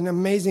though it's an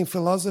amazing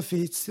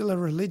philosophy, it's still a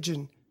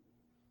religion.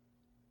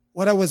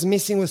 What I was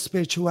missing was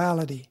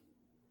spirituality.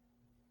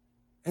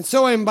 And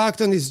so I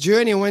embarked on this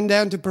journey. I went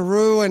down to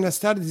Peru and I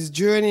started this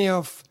journey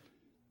of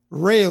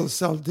real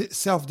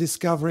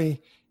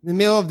self-discovery in the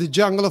middle of the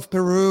jungle of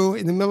Peru,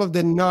 in the middle of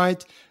the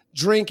night,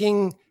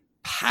 drinking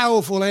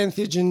powerful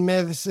entheogen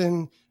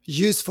medicine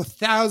used for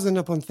thousands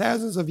upon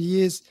thousands of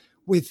years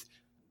with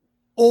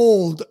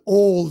old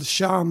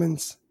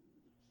shamans.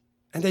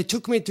 And they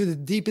took me to the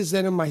deepest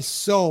end of my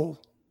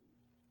soul,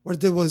 where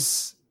there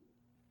was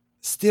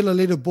still a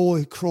little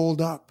boy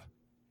crawled up,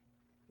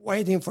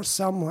 waiting for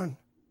someone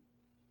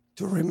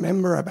to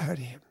remember about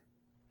him.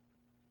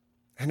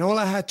 And all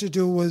I had to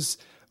do was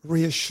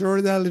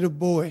reassure that little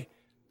boy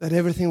that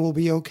everything will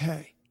be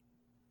okay.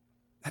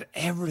 That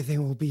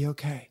everything will be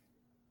okay.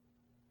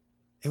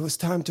 It was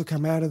time to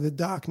come out of the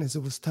darkness.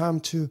 It was time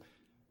to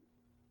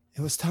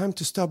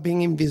stop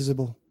being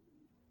invisible.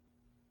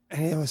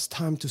 And it was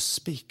time to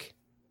speak,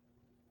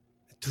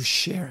 to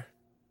share,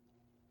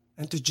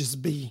 and to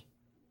just be.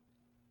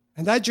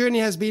 And that journey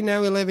has been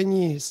now 11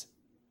 years.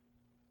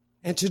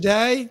 And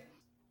today,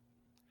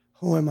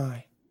 who am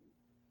I?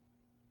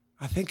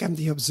 I think I'm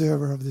the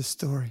observer of this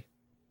story.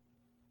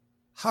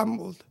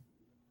 Humbled.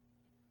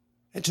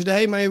 And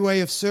today my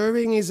way of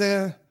serving is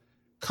a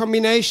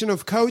combination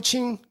of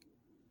coaching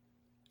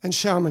and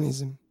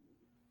shamanism.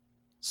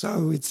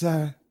 So it's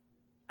an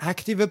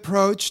active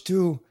approach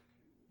to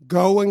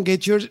go and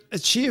get your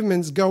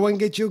achievements, go and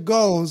get your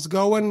goals,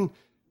 go and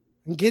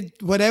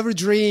get whatever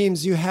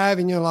dreams you have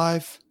in your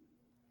life,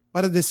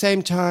 but at the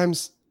same time,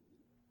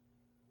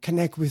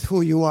 connect with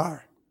who you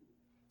are.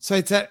 So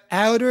it's an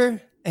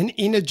outer and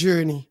inner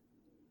journey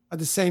at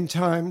the same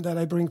time that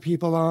I bring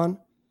people on.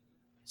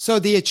 So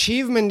the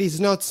achievement is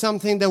not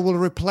something that will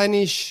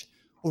replenish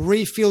or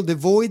refill the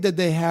void that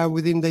they have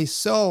within their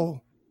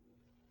soul,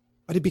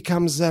 but it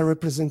becomes a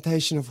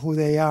representation of who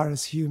they are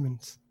as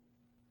humans.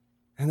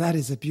 And that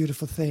is a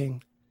beautiful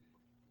thing.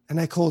 And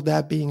I call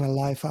that being a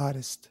life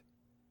artist.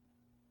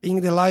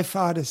 Being the life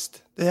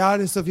artist, the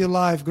artist of your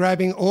life,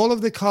 grabbing all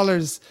of the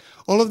colors,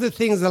 all of the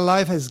things that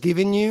life has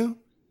given you,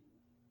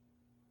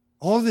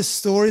 all the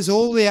stories,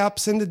 all the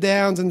ups and the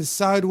downs and the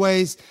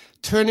sideways,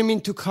 turn them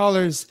into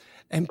colors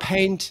and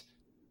paint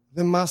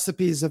the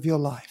masterpiece of your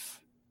life.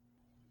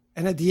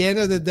 And at the end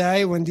of the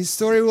day, when this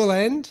story will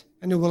end,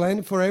 and it will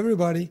end for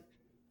everybody,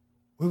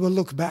 we will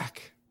look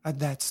back at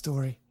that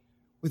story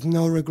with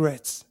no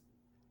regrets,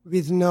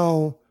 with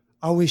no,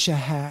 I wish I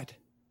had,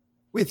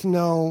 with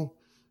no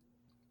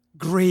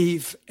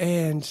grief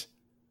and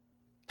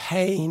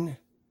pain,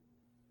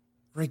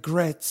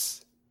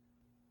 regrets,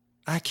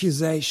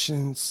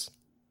 accusations,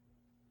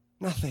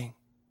 nothing.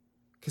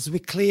 Because we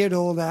cleared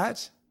all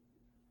that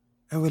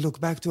and we look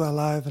back to our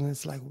life and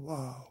it's like,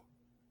 whoa.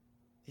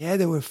 Yeah,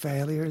 there were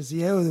failures.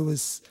 Yeah, there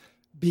was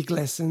big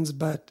lessons,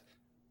 but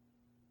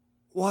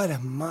what a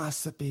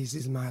masterpiece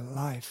is my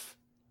life.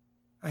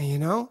 And you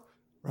know,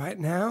 right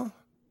now,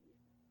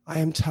 I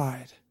am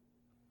tired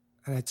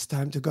and it's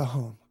time to go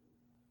home.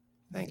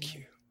 Thank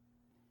you.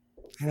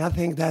 And I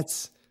think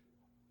that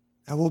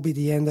will be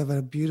the end of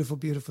a beautiful,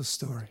 beautiful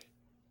story.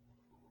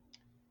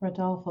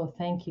 Rodolfo,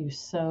 thank you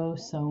so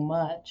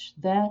much.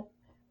 That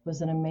was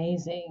an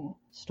amazing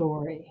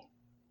story.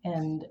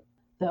 And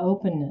the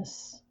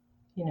openness,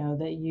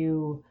 that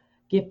you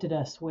gifted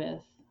us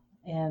with,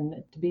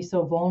 and to be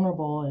so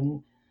vulnerable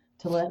and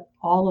to let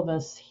all of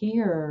us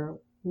hear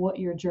what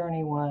your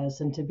journey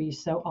was and to be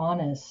so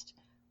honest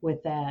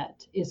with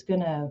that is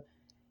going to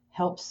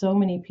help so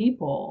many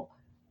people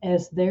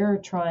as they're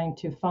trying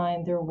to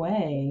find their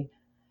way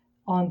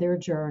on their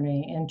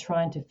journey and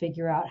trying to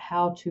figure out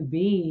how to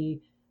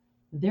be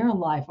their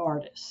life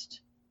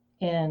artist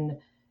and,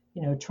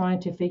 trying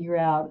to figure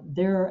out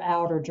their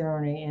outer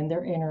journey and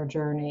their inner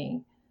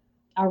journey.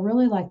 I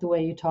really like the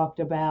way you talked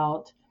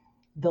about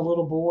the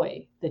little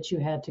boy that you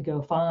had to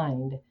go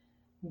find,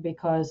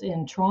 because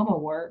in trauma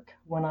work,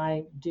 when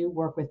I do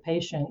work with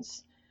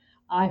patients,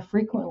 I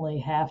frequently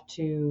have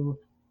to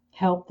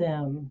help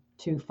them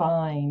to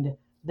find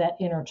that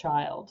inner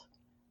child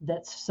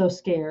that's so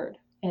scared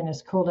and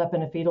is curled up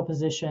in a fetal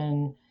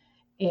position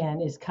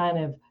and is kind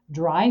of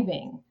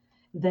driving.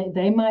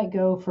 They might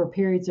go for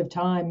periods of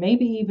time,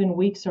 maybe even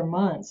weeks or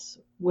months,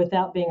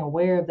 without being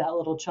aware of that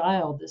little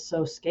child that's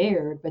so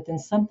scared, but then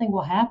something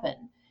will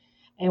happen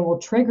and will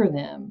trigger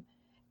them.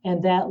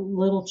 And that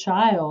little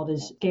child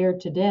is scared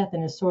to death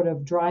and is sort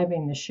of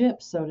driving the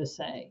ship, so to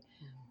say.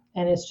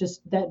 And it's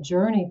just that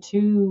journey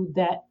to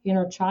that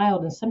inner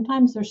child. And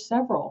sometimes there's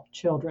several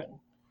children.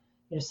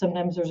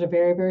 Sometimes there's a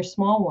very, very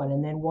small one,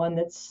 and then one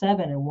that's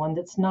 7, and one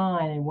that's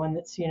 9, and one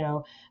that's,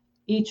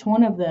 each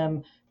one of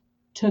them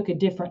took a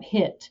different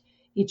hit.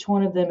 Each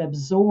one of them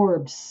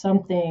absorbed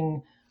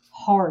something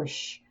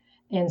harsh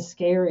and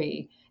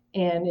scary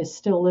and is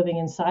still living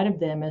inside of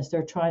them as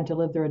they're trying to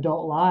live their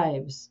adult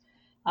lives.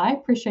 I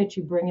appreciate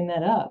you bringing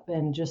that up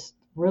and just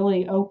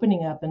really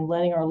opening up and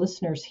letting our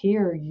listeners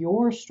hear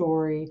your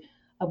story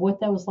of what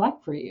that was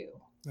like for you.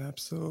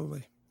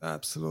 Absolutely.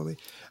 Absolutely.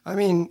 I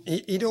mean,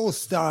 it all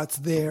starts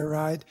there,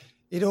 right?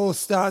 It all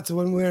starts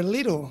when we're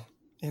little,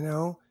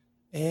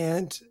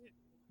 and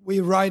we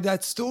write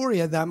that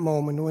story at that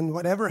moment. When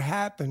whatever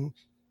happened,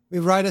 we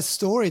write a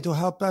story to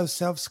help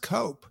ourselves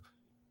cope,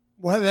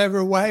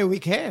 whatever way we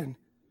can.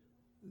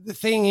 The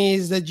thing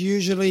is that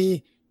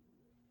usually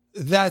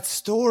that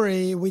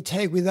story we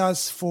take with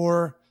us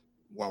for,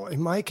 well,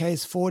 in my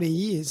case, 40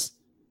 years.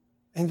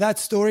 And that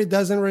story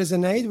doesn't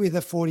resonate with a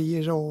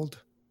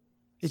 40-year-old.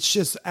 It's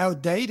just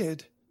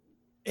outdated.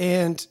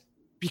 And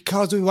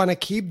because we want to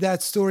keep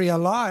that story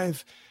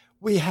alive,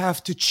 we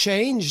have to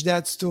change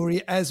that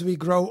story as we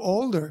grow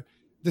older.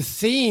 The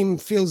theme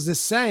feels the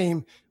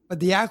same, but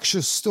the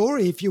actual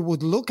story, if you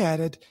would look at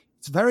it,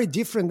 it's very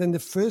different than the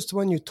first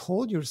one you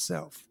told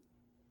yourself.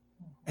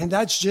 And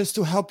that's just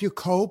to help you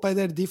cope at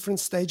a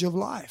different stage of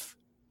life.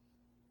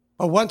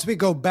 But once we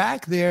go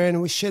back there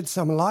and we shed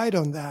some light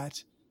on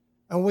that,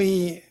 and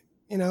we,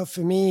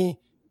 for me,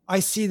 I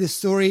see the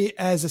story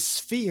as a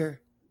sphere,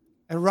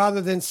 and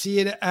rather than see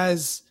it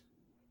as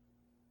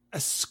a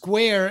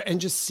square and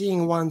just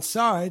seeing one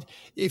side,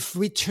 if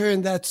we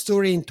turn that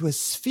story into a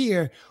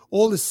sphere,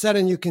 all of a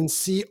sudden you can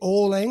see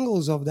all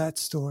angles of that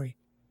story.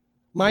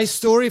 My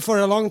story for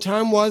a long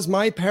time was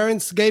my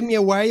parents gave me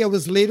away. I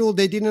was little,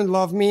 they didn't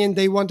love me, and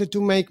they wanted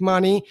to make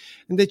money,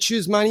 and they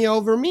choose money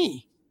over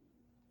me.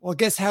 Well,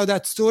 guess how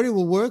that story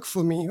will work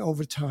for me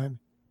over time?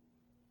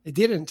 It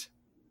didn't.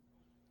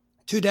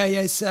 Today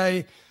I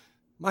say,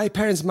 my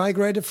parents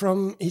migrated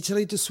from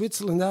Italy to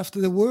Switzerland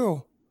after the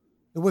war.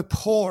 They were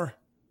poor,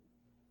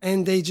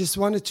 and they just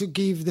wanted to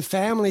give the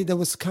family that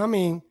was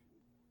coming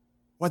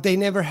what they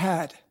never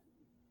had.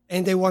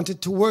 And they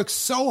wanted to work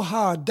so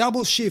hard,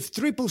 double shift,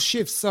 triple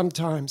shift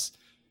sometimes,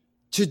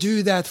 to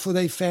do that for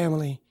their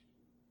family.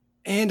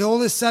 And all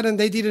of a sudden,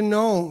 they didn't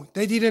know.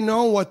 They didn't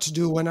know what to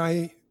do when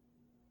I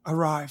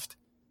arrived.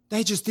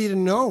 They just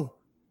didn't know.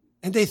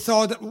 And they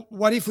thought,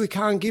 what if we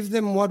can't give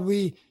them what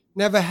we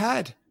never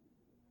had?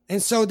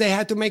 And so they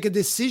had to make a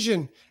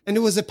decision. And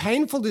it was a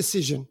painful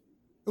decision.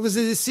 It was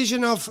a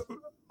decision of,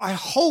 I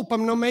hope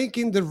I'm not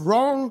making the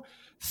wrong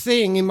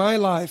thing in my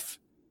life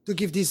to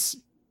give this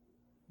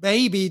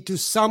baby to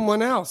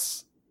someone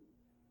else.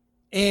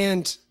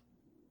 And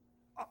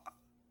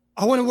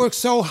I want to work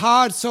so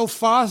hard, so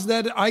fast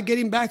that I get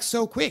him back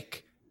so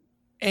quick.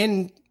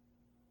 And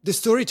the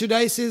story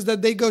today says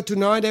that they go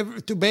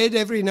to bed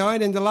every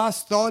night, and the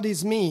last thought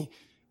is me,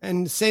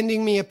 and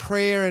sending me a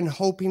prayer and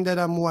hoping that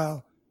I'm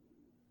well,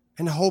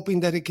 and hoping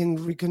that it can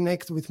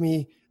reconnect with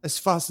me as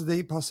fast as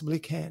they possibly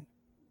can.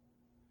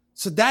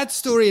 So that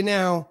story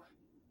now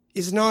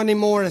is not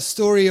anymore a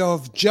story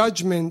of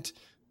judgment,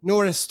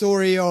 nor a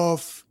story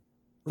of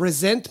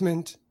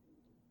resentment,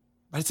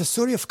 but it's a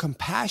story of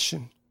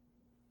compassion,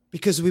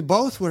 because we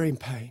both were in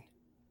pain.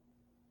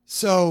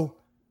 So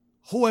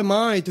who am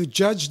I to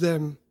judge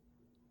them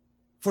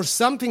for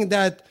something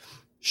that,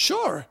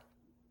 sure,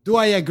 do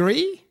I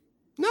agree?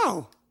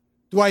 No.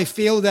 Do I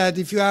feel that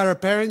if you are a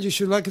parent, you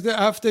should look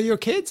after your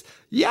kids?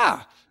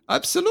 Yeah,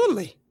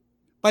 absolutely.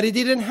 But it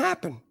didn't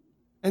happen.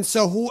 And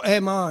so who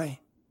am I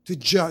to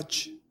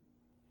judge?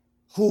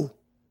 Who?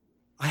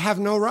 I have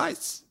no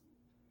rights.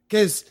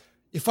 Because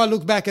if I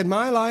look back at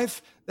my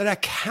life, there are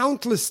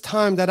countless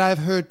times that I've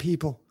hurt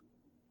people.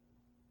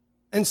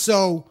 And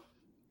so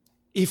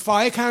if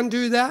I can't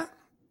do that,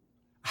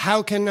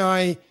 how can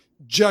I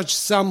judge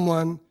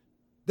someone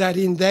that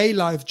in their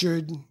life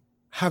journey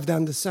have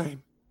done the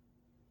same?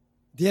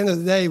 At the end of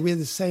the day, we're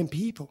the same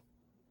people.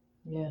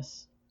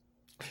 Yes.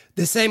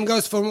 The same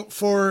goes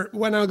for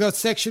when I got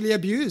sexually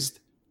abused.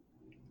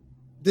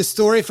 The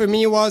story for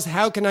me was,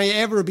 how can I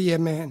ever be a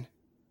man?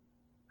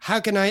 How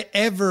can I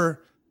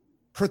ever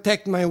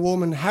protect my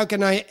woman? How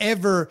can I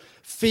ever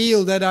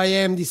feel that I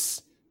am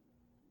this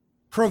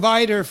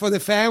provider for the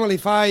family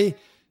if I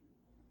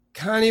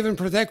can't even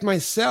protect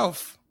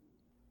myself?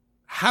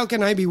 How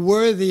can I be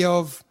worthy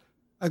of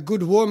a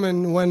good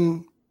woman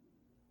when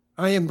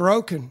I am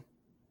broken?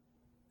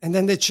 And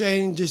then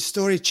the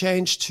story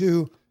changed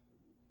to,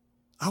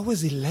 I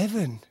was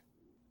 11.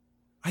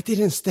 I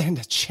didn't stand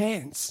a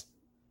chance.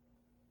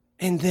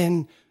 And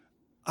then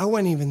I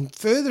went even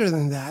further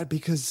than that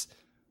because,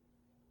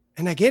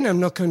 and again, I'm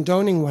not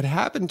condoning what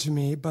happened to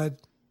me, but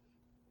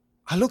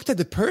I looked at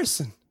the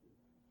person.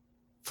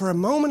 For a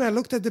moment, I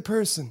looked at the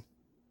person.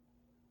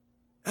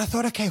 I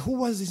thought, okay, who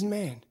was this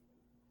man?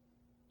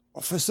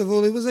 Well, first of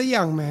all, he was a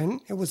young man.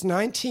 He was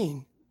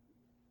 19.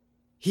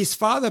 His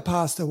father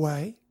passed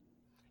away.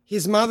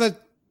 His mother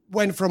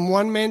went from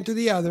one man to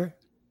the other.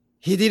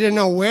 He didn't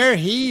know where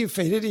he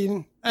fitted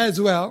in as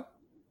well.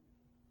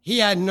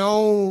 He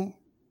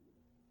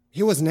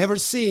was never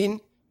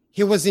seen.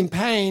 He was in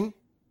pain.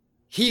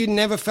 He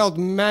never felt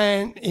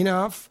man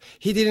enough.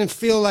 He didn't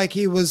feel like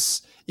he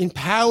was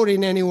empowered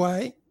in any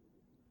way.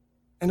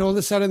 And all of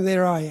a sudden,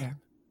 there I am.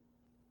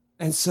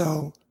 And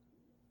so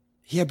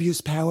he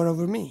abused power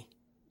over me.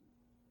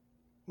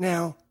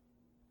 Now,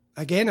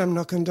 again, I'm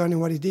not condoning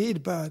what he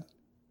did, but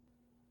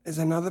there's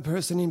another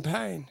person in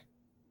pain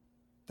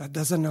that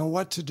doesn't know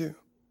what to do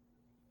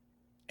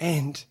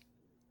and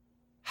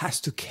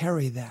has to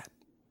carry that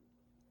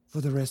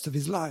for the rest of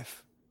his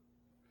life.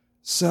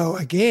 So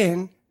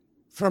again,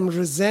 from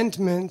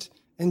resentment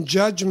and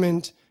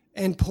judgment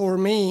and poor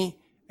me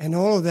and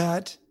all of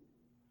that,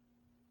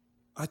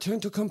 I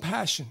turned to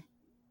compassion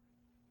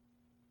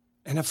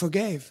and I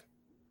forgave.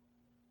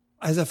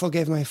 As I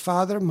forgave my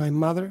father, my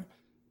mother,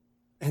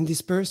 and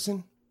this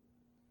person,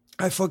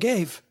 I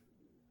forgave.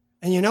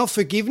 And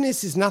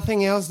forgiveness is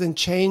nothing else than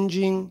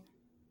changing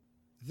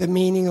the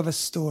meaning of a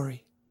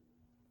story.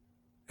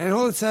 And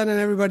all of a sudden,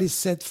 everybody's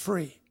set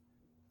free.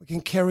 We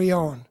can carry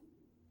on.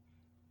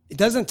 It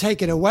doesn't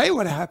take it away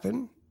what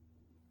happened,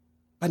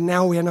 but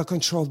now we are not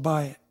controlled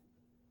by it.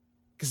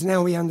 Because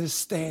now we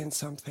understand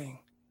something.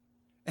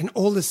 And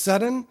all of a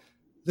sudden,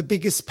 the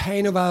biggest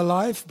pain of our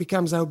life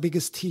becomes our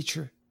biggest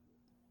teacher.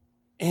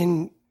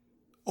 And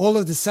all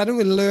of a sudden,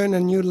 we learn a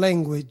new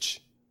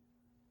language.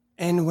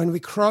 And when we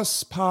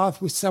cross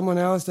paths with someone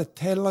else that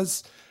tells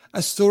us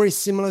a story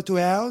similar to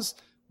ours,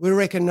 we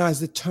recognize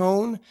the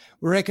tone,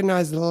 we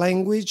recognize the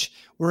language,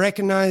 we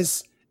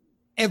recognize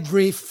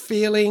every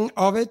feeling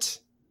of it.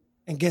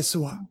 And guess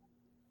what?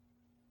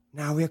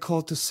 Now we are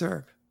called to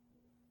serve.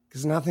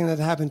 Because nothing that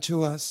happened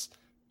to us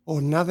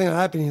or nothing that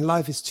happened in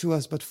life is to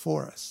us but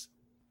for us.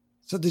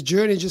 So the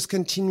journey just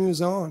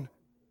continues on.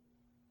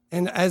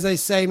 And as I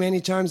say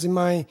many times in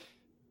my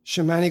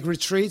shamanic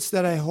retreats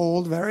that I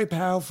hold, very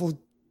powerful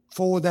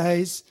 4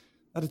 days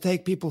that I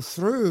take people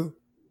through,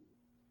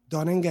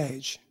 don't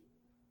engage.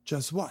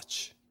 Just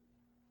watch.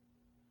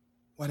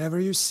 Whatever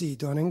you see,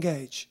 don't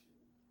engage.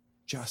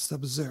 Just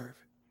observe.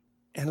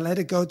 And let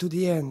it go to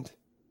the end.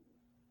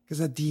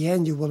 Because at the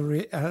end, you will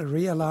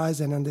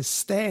realize and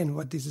understand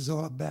what this is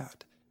all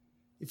about.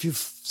 If you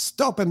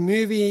stop a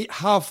movie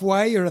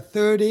halfway or a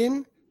third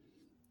in,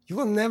 you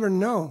will never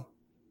know.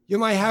 You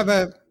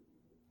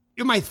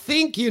might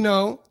think you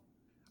know,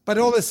 but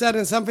all of a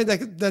sudden something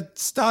that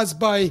starts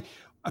by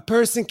a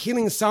person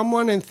killing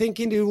someone and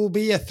thinking it will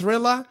be a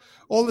thriller,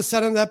 all of a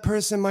sudden that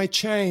person might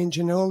change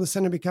and all of a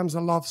sudden it becomes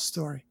a love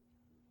story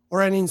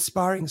or an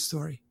inspiring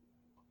story.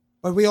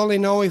 But we only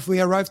know if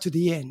we arrive to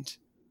the end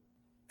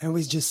and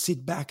we just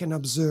sit back and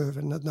observe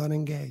and not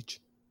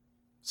engage.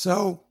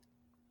 So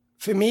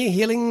for me,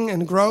 healing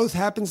and growth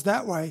happens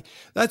that way.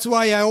 That's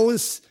why I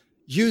always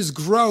use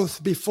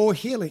growth before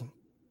healing.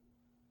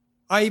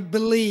 I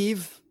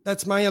believe,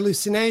 that's my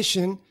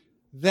hallucination,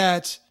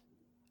 that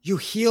you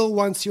heal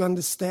once you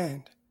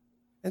understand.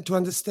 And to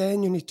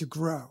understand, you need to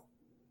grow.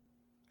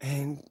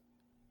 And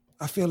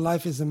I feel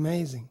life is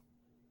amazing.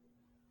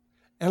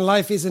 And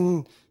life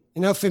isn't,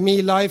 for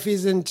me, life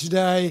isn't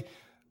today,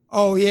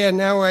 oh yeah,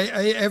 now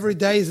every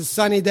day is a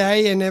sunny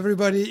day and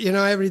everybody,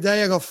 every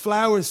day I got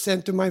flowers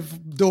sent to my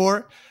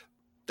door.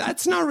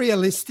 That's not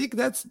realistic.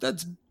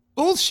 That's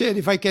bullshit,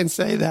 if I can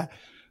say that.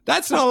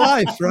 That's not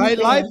life, right?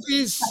 Life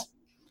is,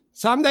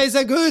 some days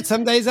are good,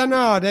 some days are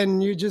not.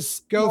 And you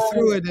just go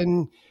through it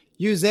and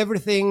use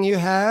everything you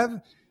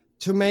have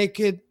to make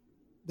it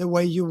the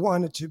way you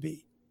want it to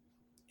be.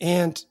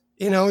 And,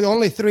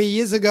 only 3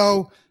 years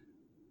ago,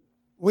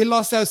 we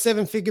lost our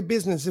 7-figure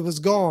business. It was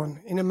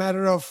gone in a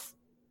matter of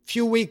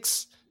few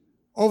weeks.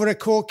 Over a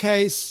court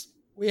case,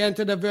 we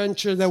entered a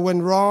venture that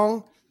went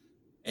wrong.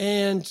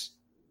 And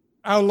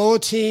our law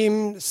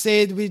team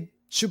said we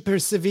should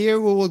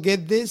persevere. We will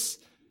get this.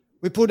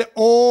 We put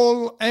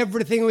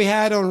everything we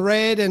had on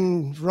red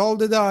and rolled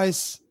the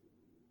dice.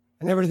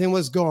 And everything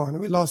was gone.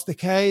 We lost the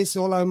case.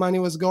 All our money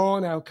was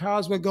gone. Our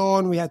cars were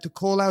gone. We had to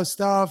call our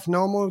staff.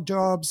 No more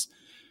jobs.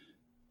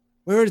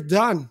 We were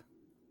done.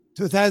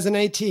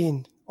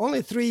 2018.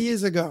 Only 3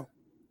 years ago.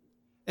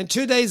 And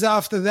 2 days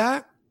after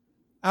that,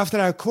 after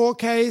our court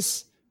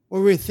case, we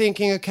were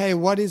thinking, okay,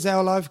 what is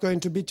our life going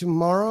to be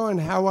tomorrow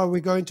and how are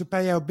we going to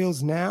pay our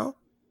bills now?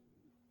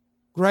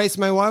 Grace,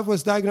 my wife,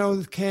 was diagnosed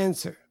with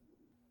cancer.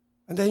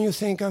 And then you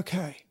think,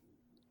 okay,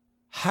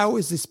 how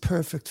is this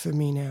perfect for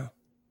me now?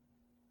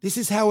 This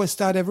is how I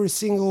start every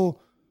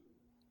single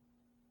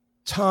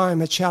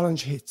time a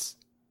challenge hits.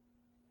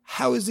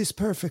 How is this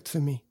perfect for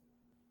me?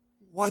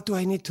 What do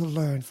I need to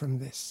learn from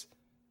this?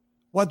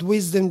 What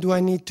wisdom do I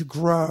need to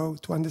grow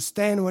to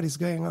understand what is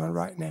going on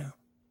right now?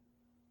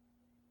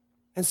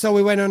 And so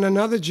we went on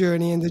another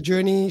journey, and the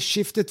journey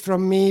shifted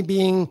from me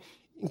being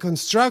in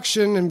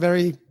construction and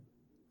very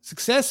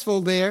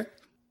successful there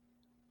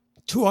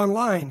to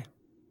online,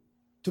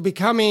 to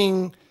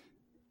becoming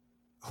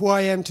who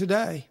I am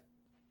today,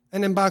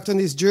 and embarked on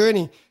this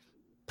journey.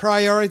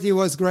 Priority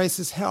was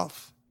Grace's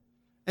health.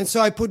 And so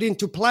I put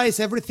into place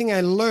everything I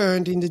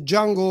learned in the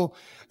jungle,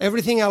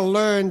 everything I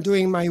learned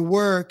doing my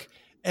work,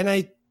 and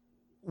I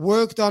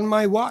worked on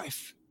my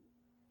wife.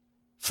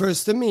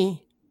 First on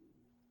me,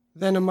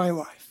 then on my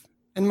wife.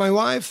 And my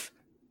wife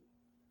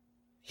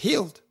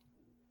healed.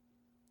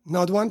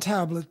 Not one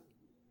tablet,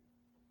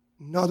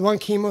 not one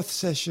chemo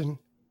session,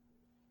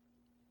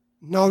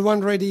 not one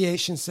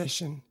radiation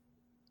session,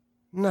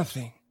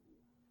 nothing.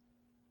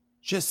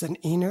 Just an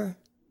inner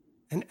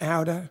and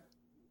outer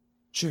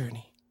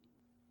journey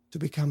to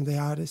become the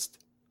artist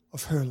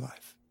of her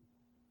life.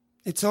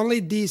 It's only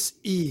this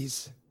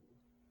ease.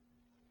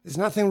 There's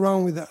nothing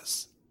wrong with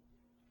us.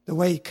 The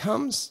way it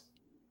comes,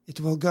 it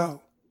will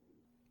go.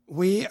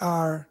 We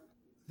are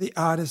the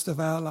artist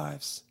of our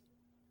lives,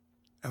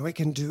 and we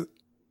can do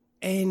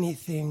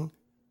anything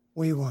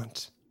we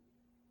want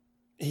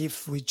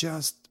if we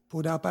just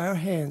put up our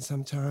hands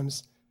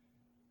sometimes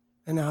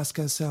and ask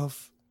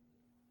ourselves,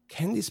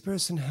 can this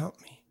person help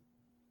me?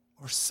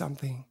 Or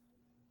something,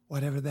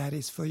 whatever that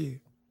is for you.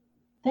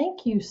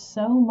 Thank you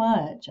so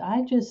much.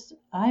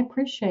 I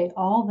appreciate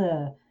all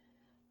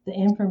the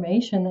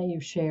information that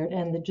you've shared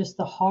and just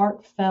the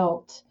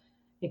heartfelt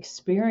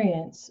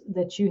experience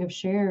that you have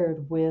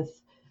shared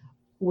with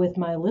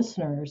my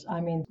listeners. I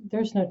mean,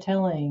 there's no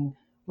telling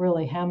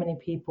really how many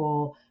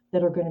people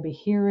that are going to be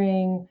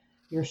hearing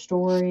your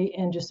story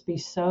and just be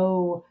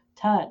so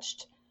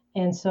touched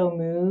and so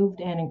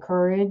moved and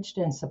encouraged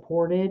and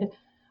supported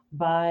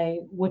by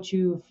what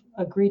you've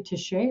agreed to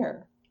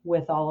share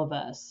with all of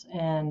us.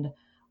 And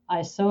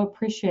I so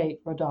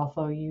appreciate,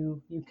 Rodolfo,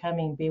 you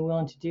coming, being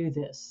willing to do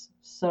this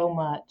so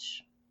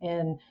much.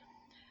 And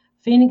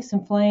Phoenix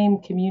and Flame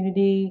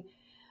community,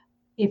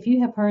 if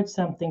you have heard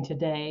something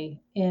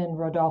today in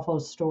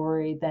Rodolfo's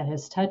story that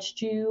has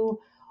touched you,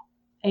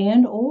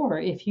 and or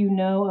if you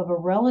know of a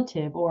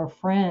relative or a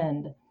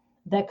friend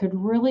that could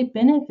really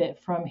benefit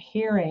from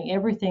hearing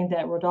everything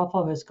that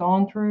Rodolfo has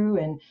gone through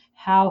and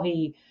how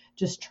he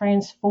just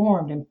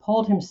transformed and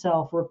pulled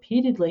himself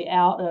repeatedly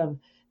out of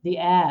the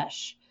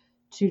ash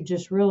to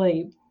just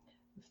really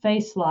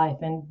face life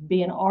and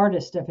be an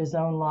artist of his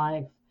own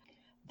life,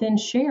 then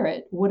share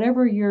it.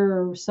 Whatever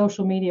your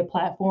social media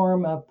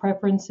platform of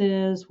preference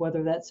is,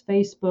 whether that's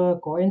Facebook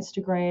or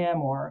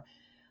Instagram or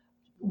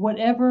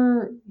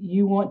whatever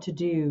you want to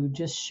do,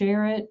 just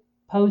share it,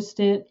 post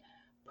it,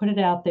 put it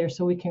out there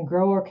so we can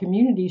grow our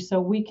community,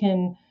 so we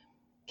can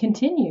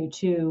continue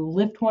to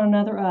lift one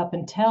another up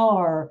and tell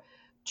our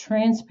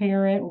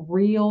transparent,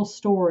 real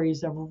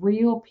stories of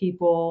real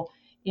people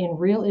in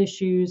real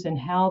issues and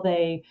how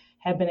they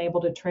have been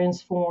able to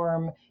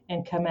transform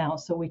and come out,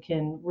 so we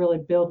can really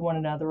build one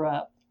another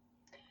up.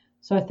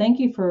 So I thank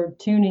you for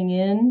tuning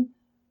in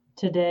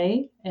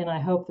today, and I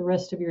hope the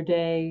rest of your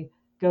day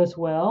goes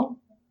well.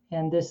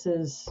 And this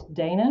is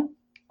Dana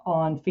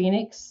on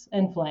Phoenix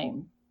and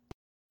Flame.